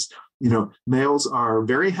species, males are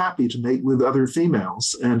very happy to mate with other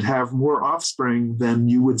females and have more offspring than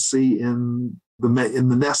you would see in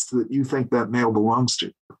the nest that you think that male belongs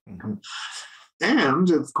to. Okay. And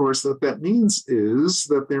of course, what that means is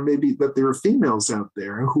that there are females out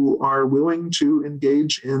there who are willing to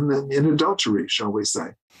engage in adultery, shall we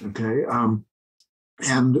say? Okay,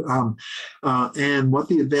 and what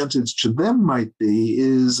the advantage to them might be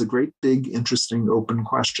is a great, big, interesting, open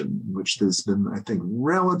question, which there's been, I think,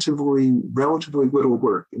 relatively little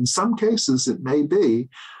work. In some cases, it may be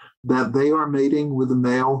that they are mating with a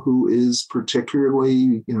male who is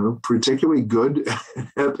particularly good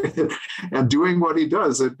at doing what he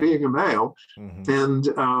does, at being a male, and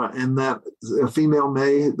that a female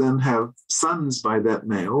may then have sons by that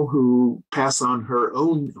male who pass on her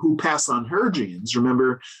genes.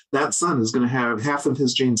 Remember, that son is going to have half of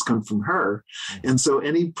his genes come from her, and so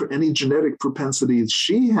any genetic propensity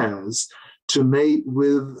she has to mate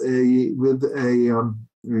with a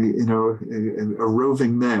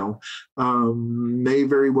roving male may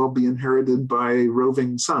very well be inherited by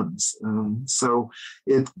roving sons. So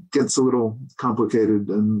it gets a little complicated,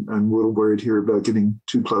 and I'm a little worried here about getting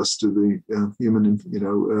too close to the human,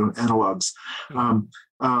 analogs. And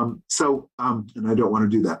I don't want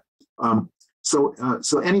to do that.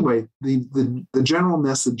 So anyway, the general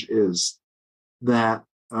message is that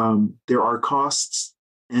there are costs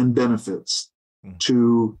and benefits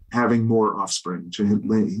to having more offspring, and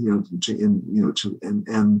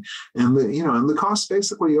the costs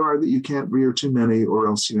basically are that you can't rear too many, or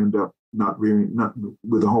else you end up not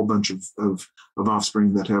with a whole bunch of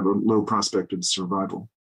offspring that have a low prospect of survival.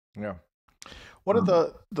 Yeah. One of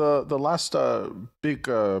the last big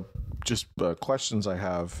questions I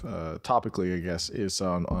have topically, I guess, is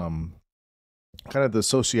on kind of the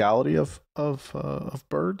sociality of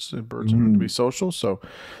birds. Birds need to be social, so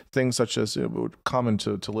things such as common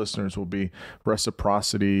to listeners will be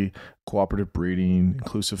reciprocity, cooperative breeding,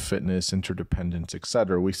 inclusive fitness, interdependence,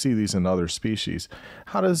 etc. We see these in other species.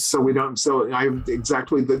 How does that's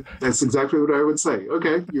exactly what I would say.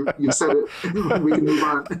 Okay, you said it. We can move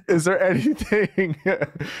on. Is there anything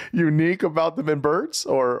unique about them in birds,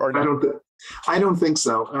 or not? I don't think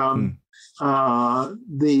so.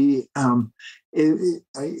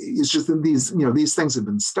 It's just that these things have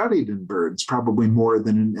been studied in birds probably more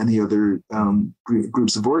than in any other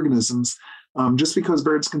groups of organisms. Just because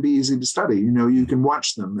birds can be easy to study, you can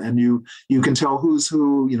watch them and you can tell who's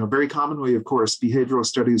who. Very commonly, of course, behavioral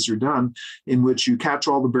studies are done in which you catch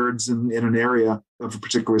all the birds in an area of a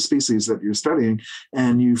particular species that you're studying,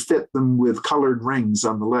 and you fit them with colored rings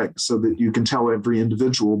on the legs so that you can tell every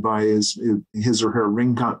individual by his or her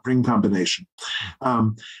ring combination.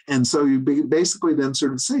 And so you basically then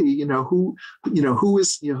sort of see,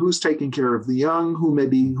 who's taking care of the young, who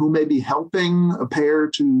may be helping a pair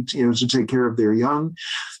to take care of their young.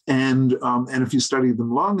 And if you study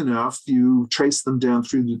them long enough, you trace them down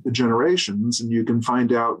through the generations, and you can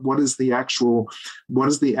find out what is the actual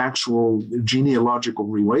genealogical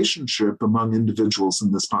relationship among individuals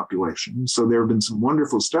in this population. So there have been some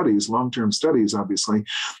wonderful studies, long-term studies, obviously,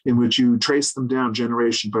 in which you trace them down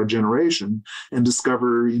generation by generation and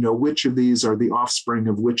discover, which of these are the offspring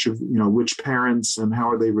of which parents, and how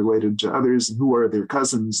are they related to others, and who are their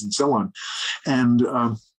cousins, and so on.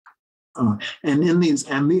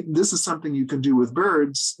 This is something you can do with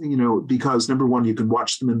birds, because number one, you can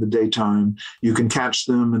watch them in the daytime, you can catch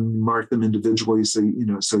them and mark them individually, so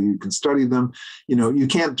you can study them. You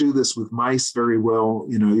can't do this with mice very well.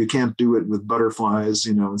 You can't do it with butterflies,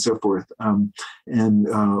 and so forth, and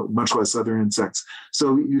much less other insects.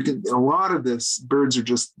 So a lot of this, birds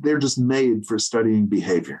they're just made for studying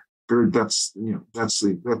behavior. That's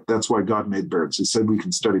why God made birds. He said we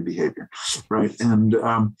can study behavior, right? And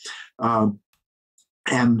I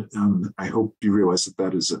hope you realize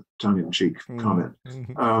that is a tongue-in-cheek comment.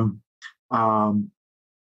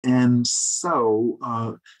 And so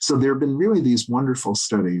there have been really these wonderful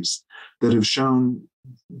studies that have shown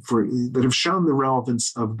the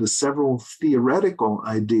relevance of the several theoretical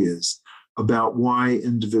ideas about why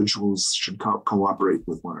individuals should cooperate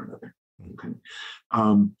with one another. Okay.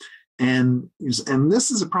 And this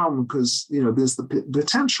is a problem because there's the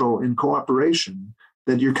potential in cooperation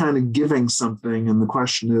that you're kind of giving something, and the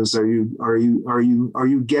question is, are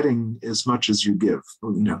you getting as much as you give?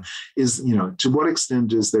 To what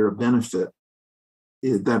extent is there a benefit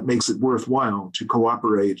that makes it worthwhile to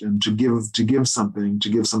cooperate and to give something, to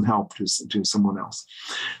give some help to someone else?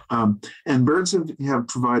 And birds have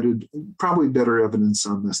provided probably better evidence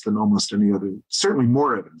on this than almost any other, certainly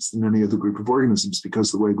more evidence than any other group of organisms,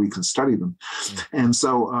 because of the way we can study them.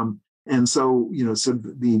 And so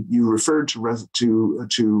you referred to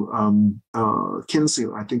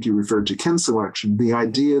kin. I think you referred to kin selection. The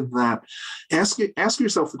idea that ask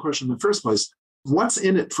yourself the question in the first place: what's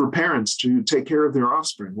in it for parents to take care of their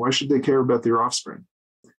offspring? Why should they care about their offspring?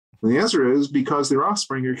 And the answer is because their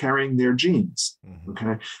offspring are carrying their genes.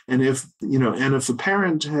 Okay, and if a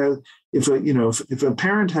parent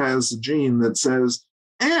has a gene that says,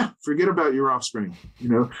 forget about your offspring,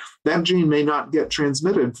 that gene may not get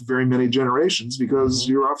transmitted for very many generations because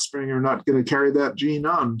your offspring are not going to carry that gene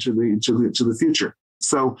on to the future.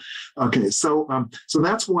 So that's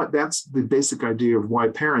the basic idea of why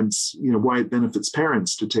parents, why it benefits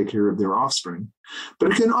parents to take care of their offspring.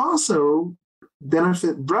 But it can also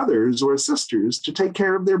benefit brothers or sisters to take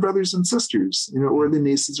care of their brothers and sisters, or the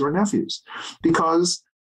nieces or nephews, because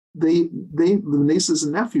the nieces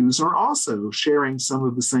and nephews are also sharing some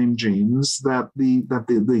of the same genes that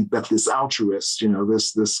this altruist,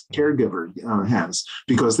 this caregiver has,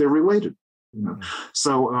 because they're related.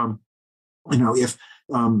 So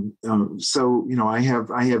I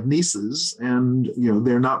have nieces, and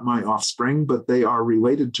they're not my offspring, but they are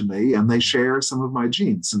related to me, and they share some of my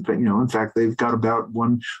genes. In fact, they've got about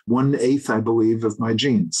 1/8, I believe, of my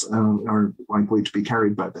genes are likely to be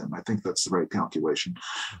carried by them. I think that's the right calculation.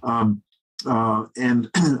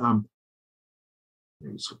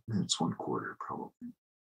 It's 1/4 probably.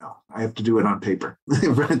 Oh, I have to do it on paper.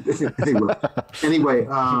 anyway,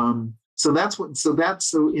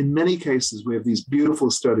 so in many cases we have these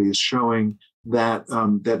beautiful studies showing that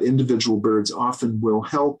that individual birds often will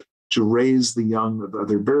help to raise the young of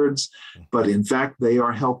other birds, but in fact they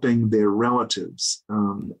are helping their relatives,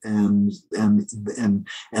 and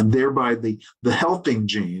thereby the helping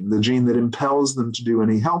gene, the gene that impels them to do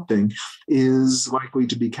any helping, is likely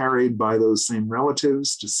to be carried by those same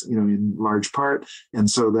relatives, in large part, and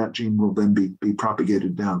so that gene will then be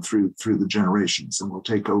propagated down through the generations and will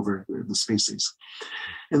take over the species.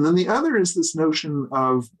 And then the other is this notion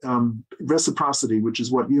of reciprocity, which is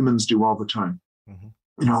what humans do all the time. Mm-hmm.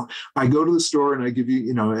 I go to the store and I give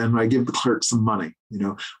and I give the clerk some money.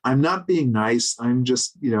 I'm not being nice. I'm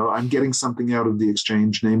just, I'm getting something out of the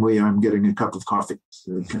exchange. Namely, I'm getting a cup of coffee.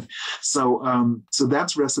 Okay. So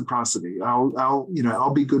that's reciprocity.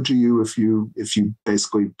 I'll be good to you if you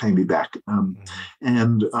basically pay me back.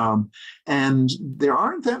 And there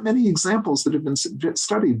aren't that many examples that have been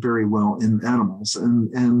studied very well in animals.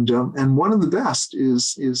 And one of the best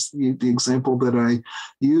is the example that I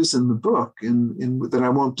use in the book, that I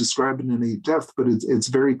won't describe in any depth, but it's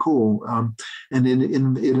very cool. And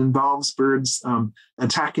it involves birds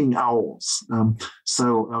attacking owls.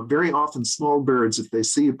 So very often small birds, if they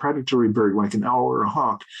see a predatory bird like an owl or a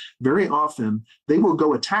hawk, very often they will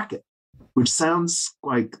go attack it, which sounds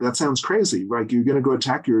crazy, right? You're going to go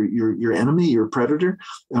attack your enemy, your predator.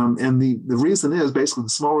 And the reason is basically the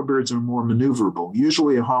smaller birds are more maneuverable.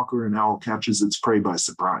 Usually a hawk or an owl catches its prey by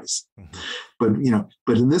surprise. Mm-hmm.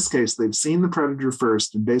 But in this case, they've seen the predator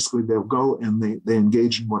first, and basically they'll go and they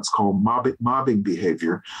engage in what's called mobbing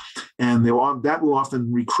behavior. And that will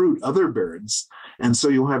often recruit other birds. And so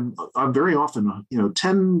you'll have very often,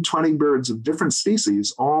 10, 20 birds of different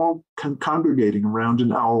species all congregating around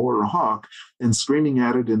an owl or a hawk and screaming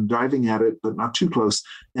at it and diving at it, but not too close,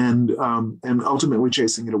 and ultimately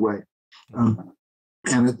chasing it away.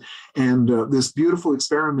 This beautiful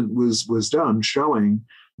experiment was done showing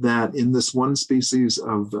that in this one species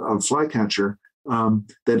of flycatcher,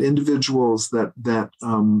 that individuals that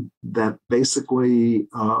basically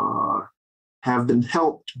have been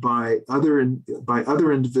helped by other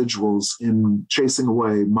individuals in chasing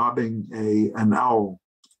away, mobbing an owl,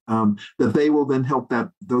 that they will then help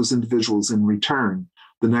those individuals in return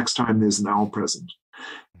the next time there's an owl present.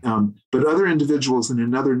 But other individuals in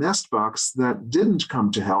another nest box that didn't come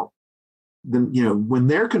to help, then when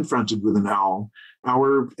they're confronted with an owl,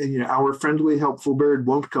 our friendly, helpful bird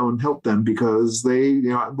won't go and help them because they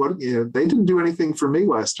didn't do anything for me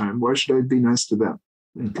last time. Why should I be nice to them?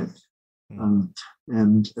 Okay.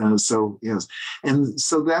 So yes, and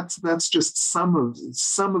so that's just some of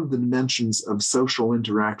the dimensions of social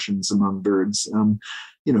interactions among birds.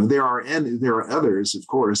 There are others, of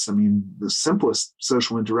course. I mean, the simplest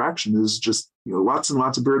social interaction is just lots and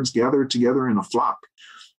lots of birds gather together in a flock,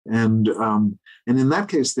 and in that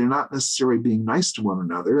case, they're not necessarily being nice to one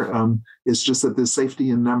another. It's just that there's safety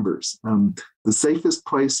in numbers. The safest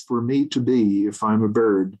place for me to be, if I'm a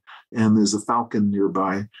bird and there's a falcon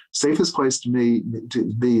nearby, safest place to be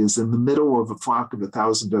is in the middle of a flock of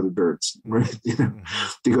 1,000 other birds, right?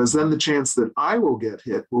 Because then the chance that I will get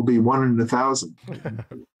hit will be 1 in 1,000. If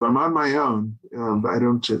I'm on my own, I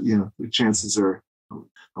don't. The chances are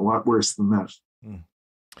a lot worse than that.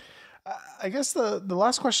 I guess the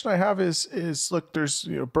last question I have is look, there's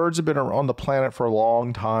birds have been on the planet for a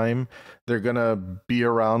long time. They're gonna be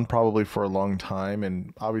around probably for a long time,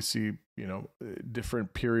 and obviously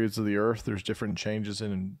different periods of the Earth, there's different changes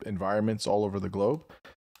in environments all over the globe.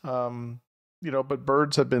 But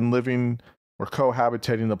birds have been living or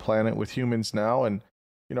cohabitating the planet with humans now, and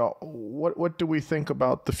what do we think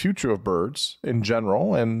about the future of birds in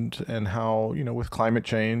general, and how with climate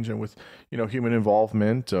change and with human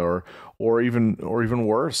involvement or even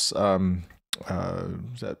worse,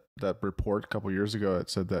 that report a couple of years ago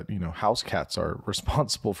that said that house cats are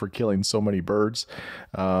responsible for killing so many birds.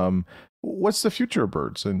 What's the future of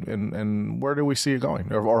birds, and where do we see it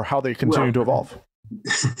going, or how they continue to evolve?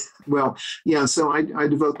 Well, yeah. So I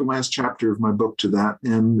devote the last chapter of my book to that,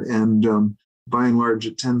 and by and large,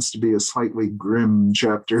 it tends to be a slightly grim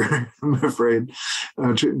chapter, I'm afraid.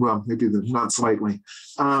 Maybe not slightly.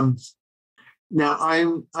 Now,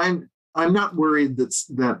 I'm not worried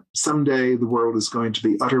that someday the world is going to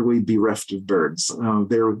be utterly bereft of birds.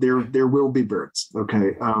 There will be birds,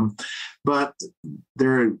 okay, but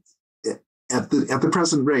there. at the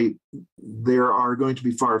present rate, there are going to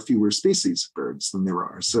be far fewer species of birds than there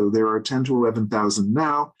are. So there are 10 to 11,000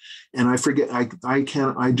 now, and I forget.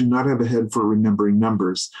 I do not have a head for remembering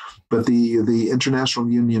numbers, but the International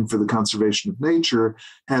Union for the Conservation of Nature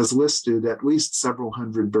has listed at least several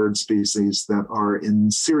hundred bird species that are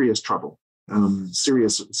in serious trouble,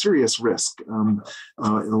 serious risk,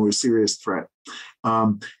 or serious threat.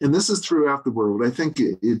 And this is throughout the world. I think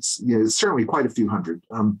it's certainly quite a few hundred.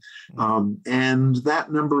 And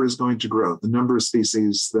that number is going to grow. The number of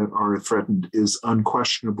species that are threatened is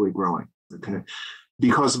unquestionably growing, okay,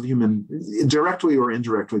 because of directly or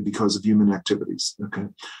indirectly because of human activities, okay.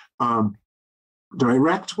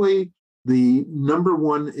 Directly, the number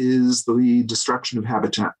one is the destruction of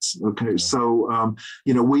habitats. Okay, so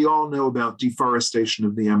we all know about deforestation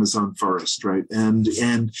of the Amazon forest, right? And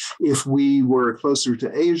if we were closer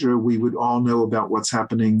to Asia, we would all know about what's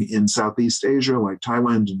happening in Southeast Asia, like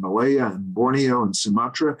Thailand and Malaya and Borneo and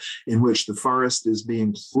Sumatra, in which the forest is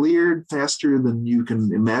being cleared faster than you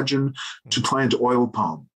can imagine to plant oil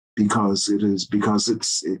palm because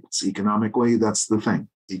it's economically, that's the thing.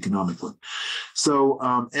 Economically. So,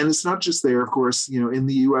 and it's not just there, of course, in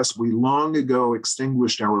the US, we long ago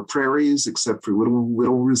extinguished our prairies, except for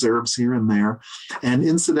little reserves here and there. And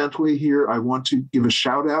incidentally here, I want to give a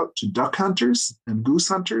shout out to duck hunters and goose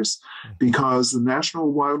hunters, because the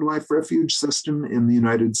National Wildlife Refuge System in the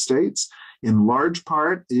United States, in large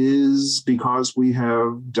part, is because we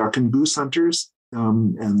have duck and goose hunters.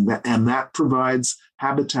 And that provides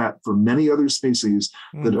habitat for many other species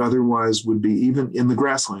that otherwise would be, even in the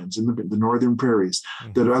grasslands, in the northern prairies,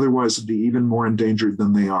 that otherwise would be even more endangered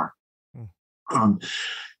than they are. And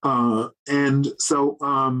so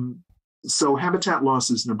habitat loss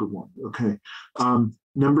is number one. Okay.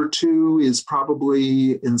 Number two is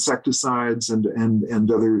probably insecticides and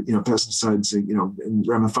other pesticides and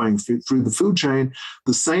ramifying through the food chain.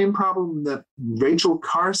 The same problem that Rachel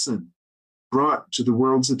Carson brought to the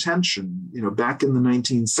world's attention, back in the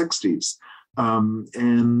 1960s,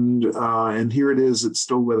 and here it is. It's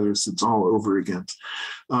still with us. It's all over again.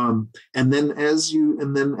 And then, as you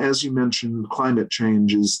mentioned, climate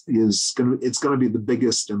change is going to be the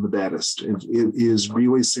biggest and the baddest. It is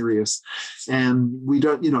really serious, and we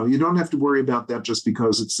don't. You don't have to worry about that just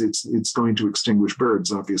because it's going to extinguish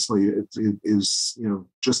birds. Obviously, it is.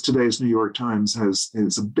 Just today's New York Times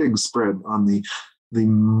has a big spread on the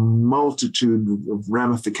multitude of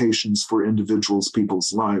ramifications for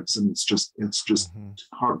people's lives, and it's just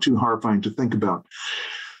too horrifying to think about.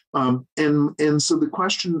 And so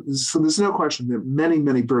there's no question that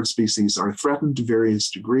many bird species are threatened to various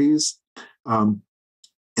degrees.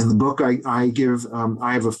 In the book, I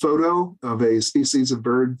have a photo of a species of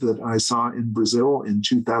bird that I saw in Brazil in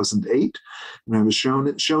 2008, and I was shown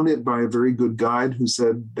it by a very good guide who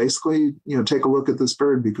said, basically, take a look at this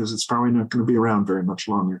bird because it's probably not going to be around very much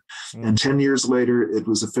longer. And 10 years later, it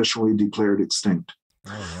was officially declared extinct.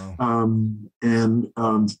 Oh, wow.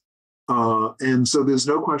 And so there's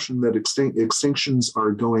no question that extinctions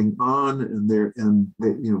are going on,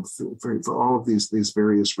 for all of these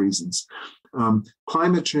various reasons.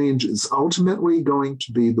 Climate change is ultimately going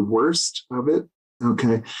to be the worst of it.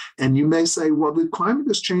 Okay. And you may say, well, the climate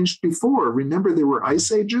has changed before. Remember, there were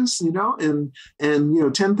ice ages, and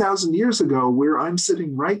 10,000 years ago, where I'm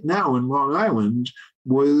sitting right now in Long Island,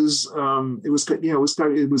 was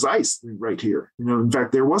ice right here. In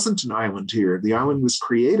fact, there wasn't an island here. The island was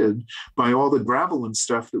created by all the gravel and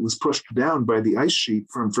stuff that was pushed down by the ice sheet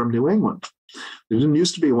from New England. There didn't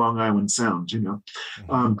used to be Long Island Sound,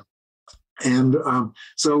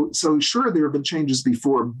 So sure, there have been changes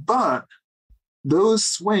before, but those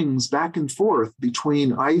swings back and forth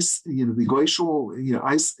between ice, the glacial,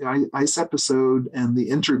 ice episode and the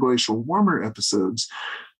interglacial warmer episodes,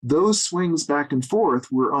 those swings back and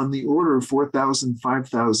forth were on the order of 4,000,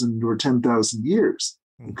 5,000, or 10,000 years.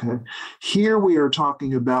 Okay. Here we are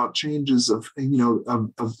talking about changes of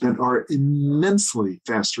that are immensely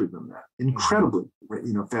faster than that, incredibly,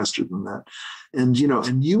 faster than that. And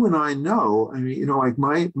you and I know, like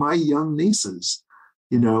my young nieces,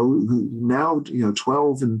 now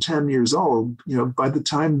 12 and 10 years old, by the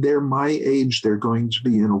time they're my age, they're going to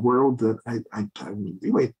be in a world that I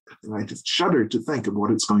just shudder to think of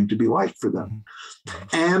what it's going to be like for them,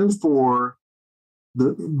 and for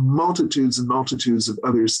the multitudes and multitudes of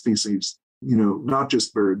other species, not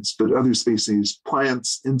just birds, but other species,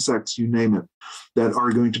 plants, insects, you name it, that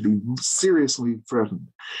are going to be seriously threatened.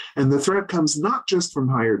 And the threat comes not just from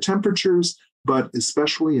higher temperatures, but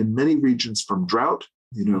especially in many regions from drought.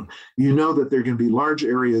 You know that there are going to be large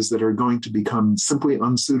areas that are going to become simply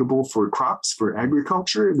unsuitable for crops, for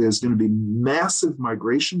agriculture. There's going to be massive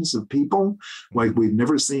migrations of people like we've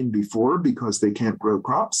never seen before because they can't grow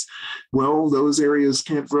crops. Well, those areas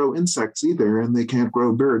can't grow insects either, and they can't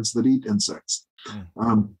grow birds that eat insects.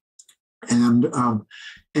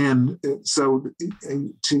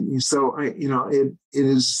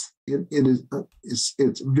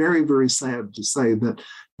 It's very, very sad to say that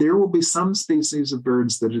there will be some species of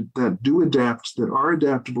birds that do adapt, that are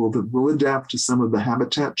adaptable, that will adapt to some of the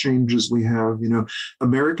habitat changes we have.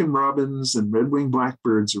 American robins and red-winged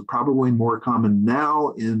blackbirds are probably more common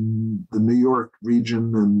now in the New York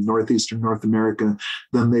region and northeastern North America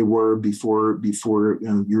than they were before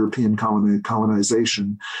European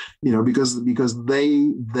colonization. Because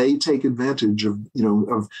they take advantage of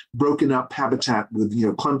broken up habitat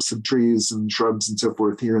with clumps of trees and shrubs and so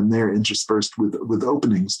forth here and there interspersed with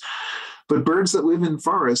openings. But birds that live in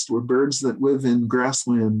forest or birds that live in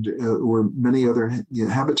grassland or many other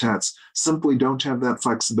habitats simply don't have that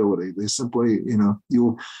flexibility. They simply,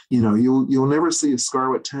 you'll never see a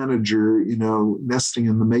scarlet tanager, nesting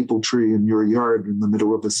in the maple tree in your yard in the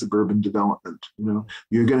middle of a suburban development.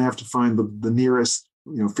 You're going to have to find the nearest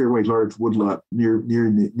fairly large woodlot near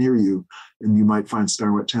you, and you might find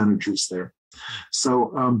scarlet tanagers there.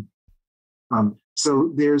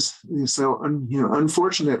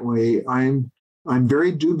 Unfortunately, I'm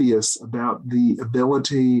very dubious about the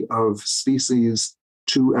ability of species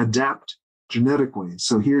to adapt genetically.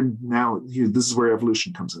 So here, this is where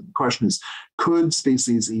evolution comes in. The question is, could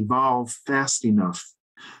species evolve fast enough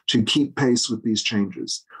to keep pace with these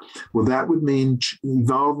changes? Well, that would mean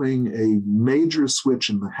evolving a major switch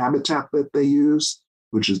in the habitat that they use,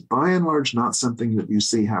 which is by and large not something that you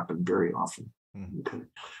see happen very often. Okay.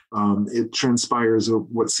 It transpires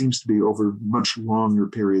what seems to be over much longer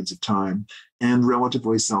periods of time and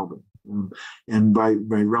relatively seldom. And by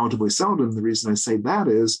relatively seldom, the reason I say that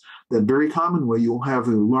is that very commonly you'll have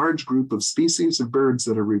a large group of species of birds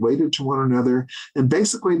that are related to one another, and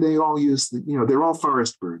basically they all use they're all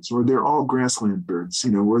forest birds, or they're all grassland birds,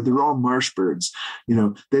 or they're all marsh birds.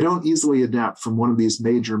 They don't easily adapt from one of these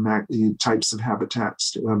major types of habitat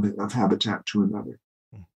to another.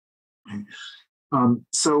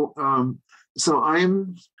 So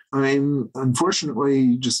I'm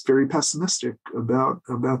unfortunately just very pessimistic about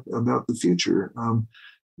the future.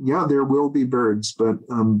 There will be birds, but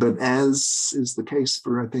as is the case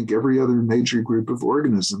for I think every other major group of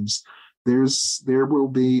organisms, there will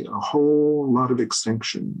be a whole lot of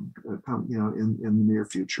extinction, in the near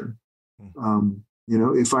future.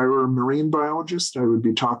 If I were a marine biologist, I would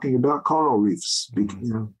be talking about coral reefs,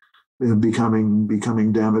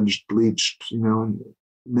 becoming damaged, bleached, and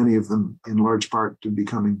many of them in large part to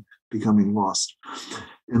becoming lost.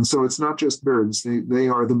 And so it's not just birds. They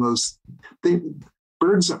are the most.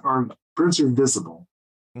 Birds are visible.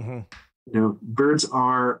 Birds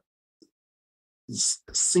are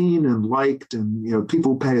seen and liked, and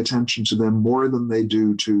people pay attention to them more than they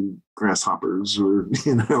do to grasshoppers or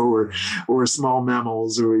or small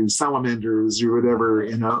mammals or salamanders or whatever.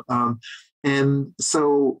 And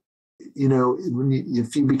so.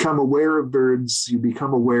 If you become aware of birds, you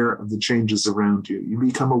become aware of the changes around you. You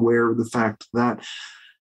become aware of the fact that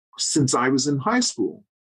since I was in high school,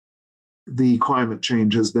 the climate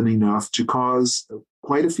change has been enough to cause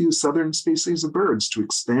quite a few southern species of birds to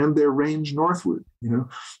expand their range northward.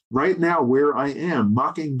 Right now where I am,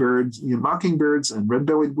 mockingbirds and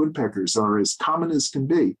red-bellied woodpeckers are as common as can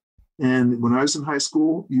be. And when I was in high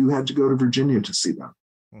school, you had to go to Virginia to see them.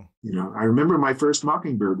 I remember my first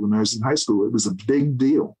mockingbird when I was in high school. It was a big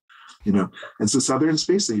deal. It's a southern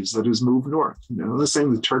species that has moved north. The same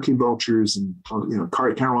with turkey vultures and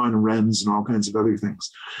Carolina wrens and all kinds of other things.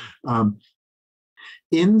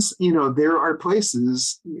 There are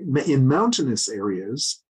places in mountainous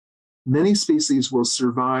areas. Many species will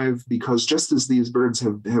survive because just as these birds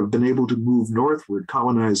have been able to move northward,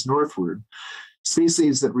 colonize northward,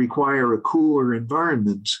 species that require a cooler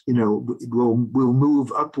environment, will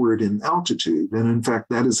move upward in altitude. And in fact,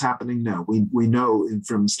 that is happening now. We know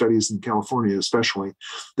from studies in California, especially,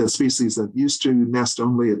 that species that used to nest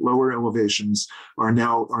only at lower elevations are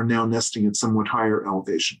now nesting at somewhat higher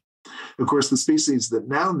elevation. Of course, the species that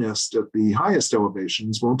now nest at the highest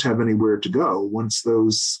elevations won't have anywhere to go once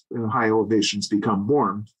those high elevations become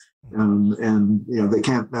warm, and they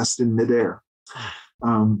can't nest in midair.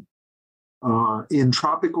 In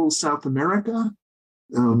tropical South America,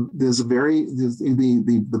 there's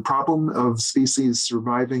the problem of species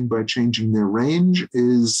surviving by changing their range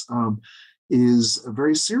is is a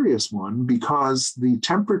very serious one because the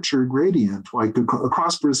temperature gradient, like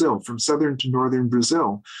across Brazil, from southern to northern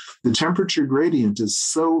Brazil, the temperature gradient is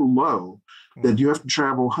so low that you have to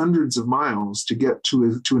travel hundreds of miles to get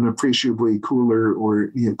to an appreciably cooler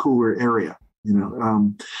or cooler area.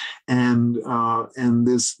 And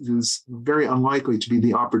this is very unlikely to be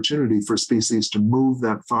the opportunity for species to move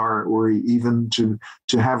that far, or even to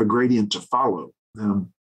have a gradient to follow.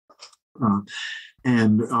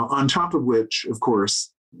 And on top of which, of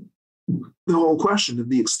course, the whole question of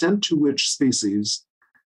the extent to which species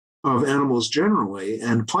of animals generally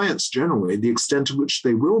and plants generally, the extent to which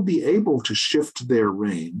they will be able to shift their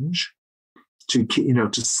range to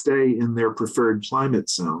stay in their preferred climate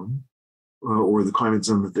zone, or the climate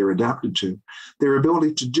zone that they're adapted to, their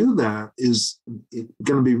ability to do that is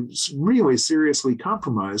going to be really seriously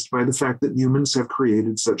compromised by the fact that humans have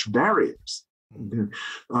created such barriers.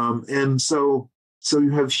 And so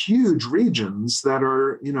you have huge regions that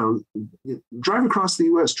are, drive across the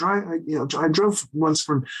U.S. I drove once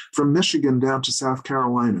from Michigan down to South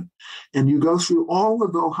Carolina, and you go through all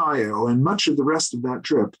of Ohio, and much of the rest of that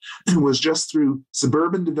trip was just through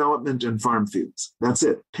suburban development and farm fields. That's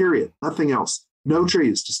it, period. Nothing else. No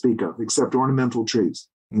trees to speak of except ornamental trees.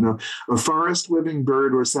 A forest living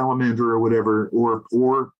bird or salamander or whatever, or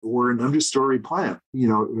an understory plant,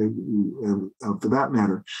 for that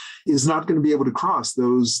matter, is not going to be able to cross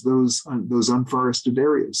those unforested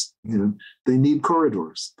areas. They need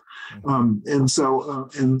corridors, and so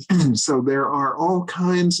there are all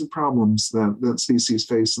kinds of problems that species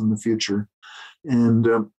face in the future, and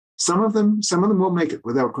some of them will make it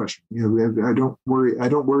without question. I don't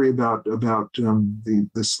worry about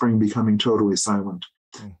the spring becoming totally silent.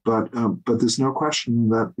 But there's no question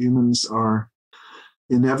that humans are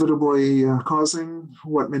inevitably causing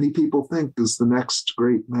what many people think is the next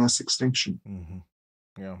great mass extinction. Mm-hmm.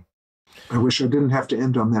 Yeah. I wish I didn't have to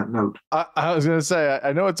end on that note. I was going to say,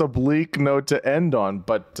 I know it's a bleak note to end on,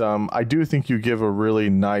 but I do think you give a really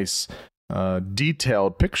nice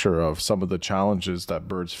detailed picture of some of the challenges that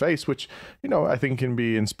birds face, which, I think can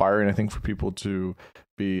be inspiring, I think, for people to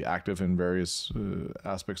be active in various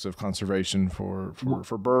aspects of conservation for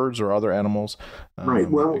birds or other animals. Right.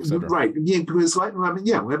 Well, right. Yeah, because let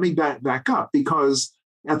me back up, because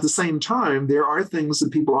at the same time, there are things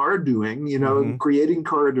that people are doing, creating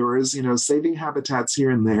corridors, saving habitats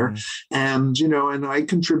here and there. And, and I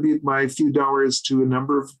contribute my few dollars to a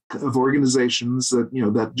number of organizations that,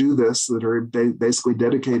 that do this, that are basically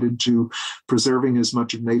dedicated to preserving as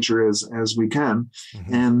much of nature as we can.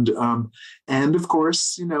 And of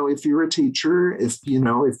course, if you're a teacher, if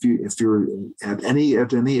you're at any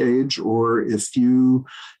age, or if you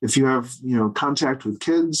have, contact with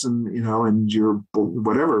kids and you're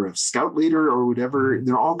whatever, a scout leader or whatever,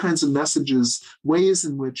 there are all kinds of messages, ways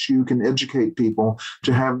in which you can educate people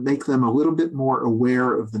to make them a little bit more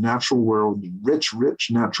aware of the natural world, the rich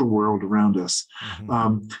natural world around us,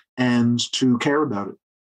 and to care about it,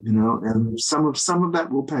 and some of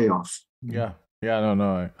that will pay off. Yeah.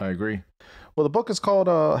 No, I agree. Well, the book is called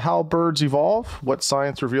How Birds Evolve, What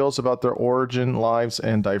Science Reveals About Their Origin, Lives,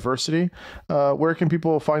 and Diversity. Where can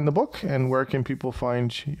people find the book, and where can people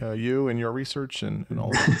find you and your research and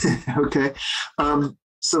all that? Okay.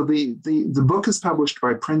 So the book is published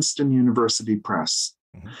by Princeton University Press.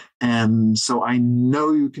 And so I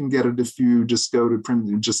know you can get it if you just go to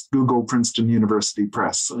just Google Princeton University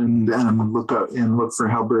Press and look for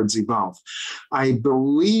How Birds Evolve. I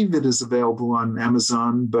believe it is available on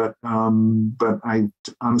Amazon, but I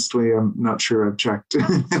honestly I'm not sure. I've checked,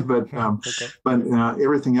 but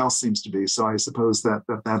everything else seems to be. So I suppose that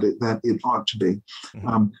it ought to be.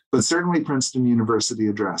 But certainly Princeton University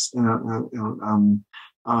address.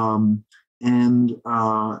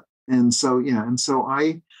 And so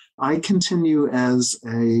I continue as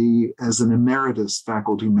an emeritus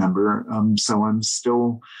faculty member. So I'm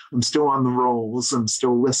still on the rolls. I'm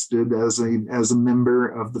still listed as a member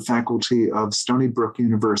of the faculty of Stonybrook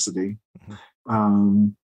University.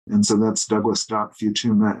 And so that's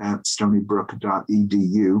Douglas.Futuyma at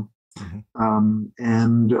stonybrook.edu.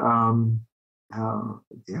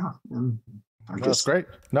 That's great.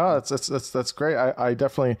 No, that's great. I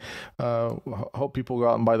definitely hope people go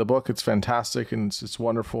out and buy the book. It's fantastic and it's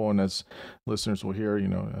wonderful. And as listeners will hear,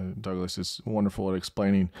 Douglas is wonderful at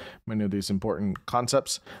explaining many of these important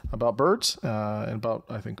concepts about birds and about,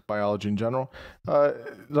 I think, biology in general.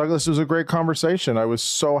 Douglas, it was a great conversation. I was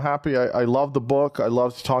so happy. I love the book. I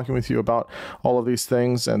loved talking with you about all of these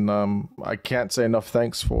things, and I can't say enough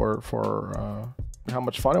thanks for how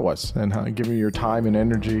much fun it was and how giving your time and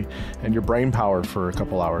energy and your brain power for a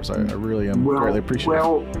couple hours. I really am greatly appreciative.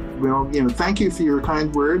 Well, thank you for your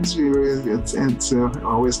kind words. It's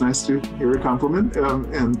always nice to hear a compliment.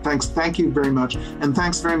 And thank you very much. And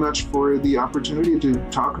thanks very much for the opportunity to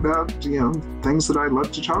talk about, things that I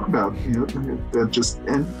love to talk about, that just,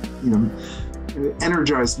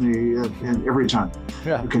 energize me every time.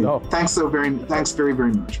 Yeah. Okay. No. Thanks very,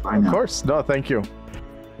 very much. Bye now. Of course. No, thank you.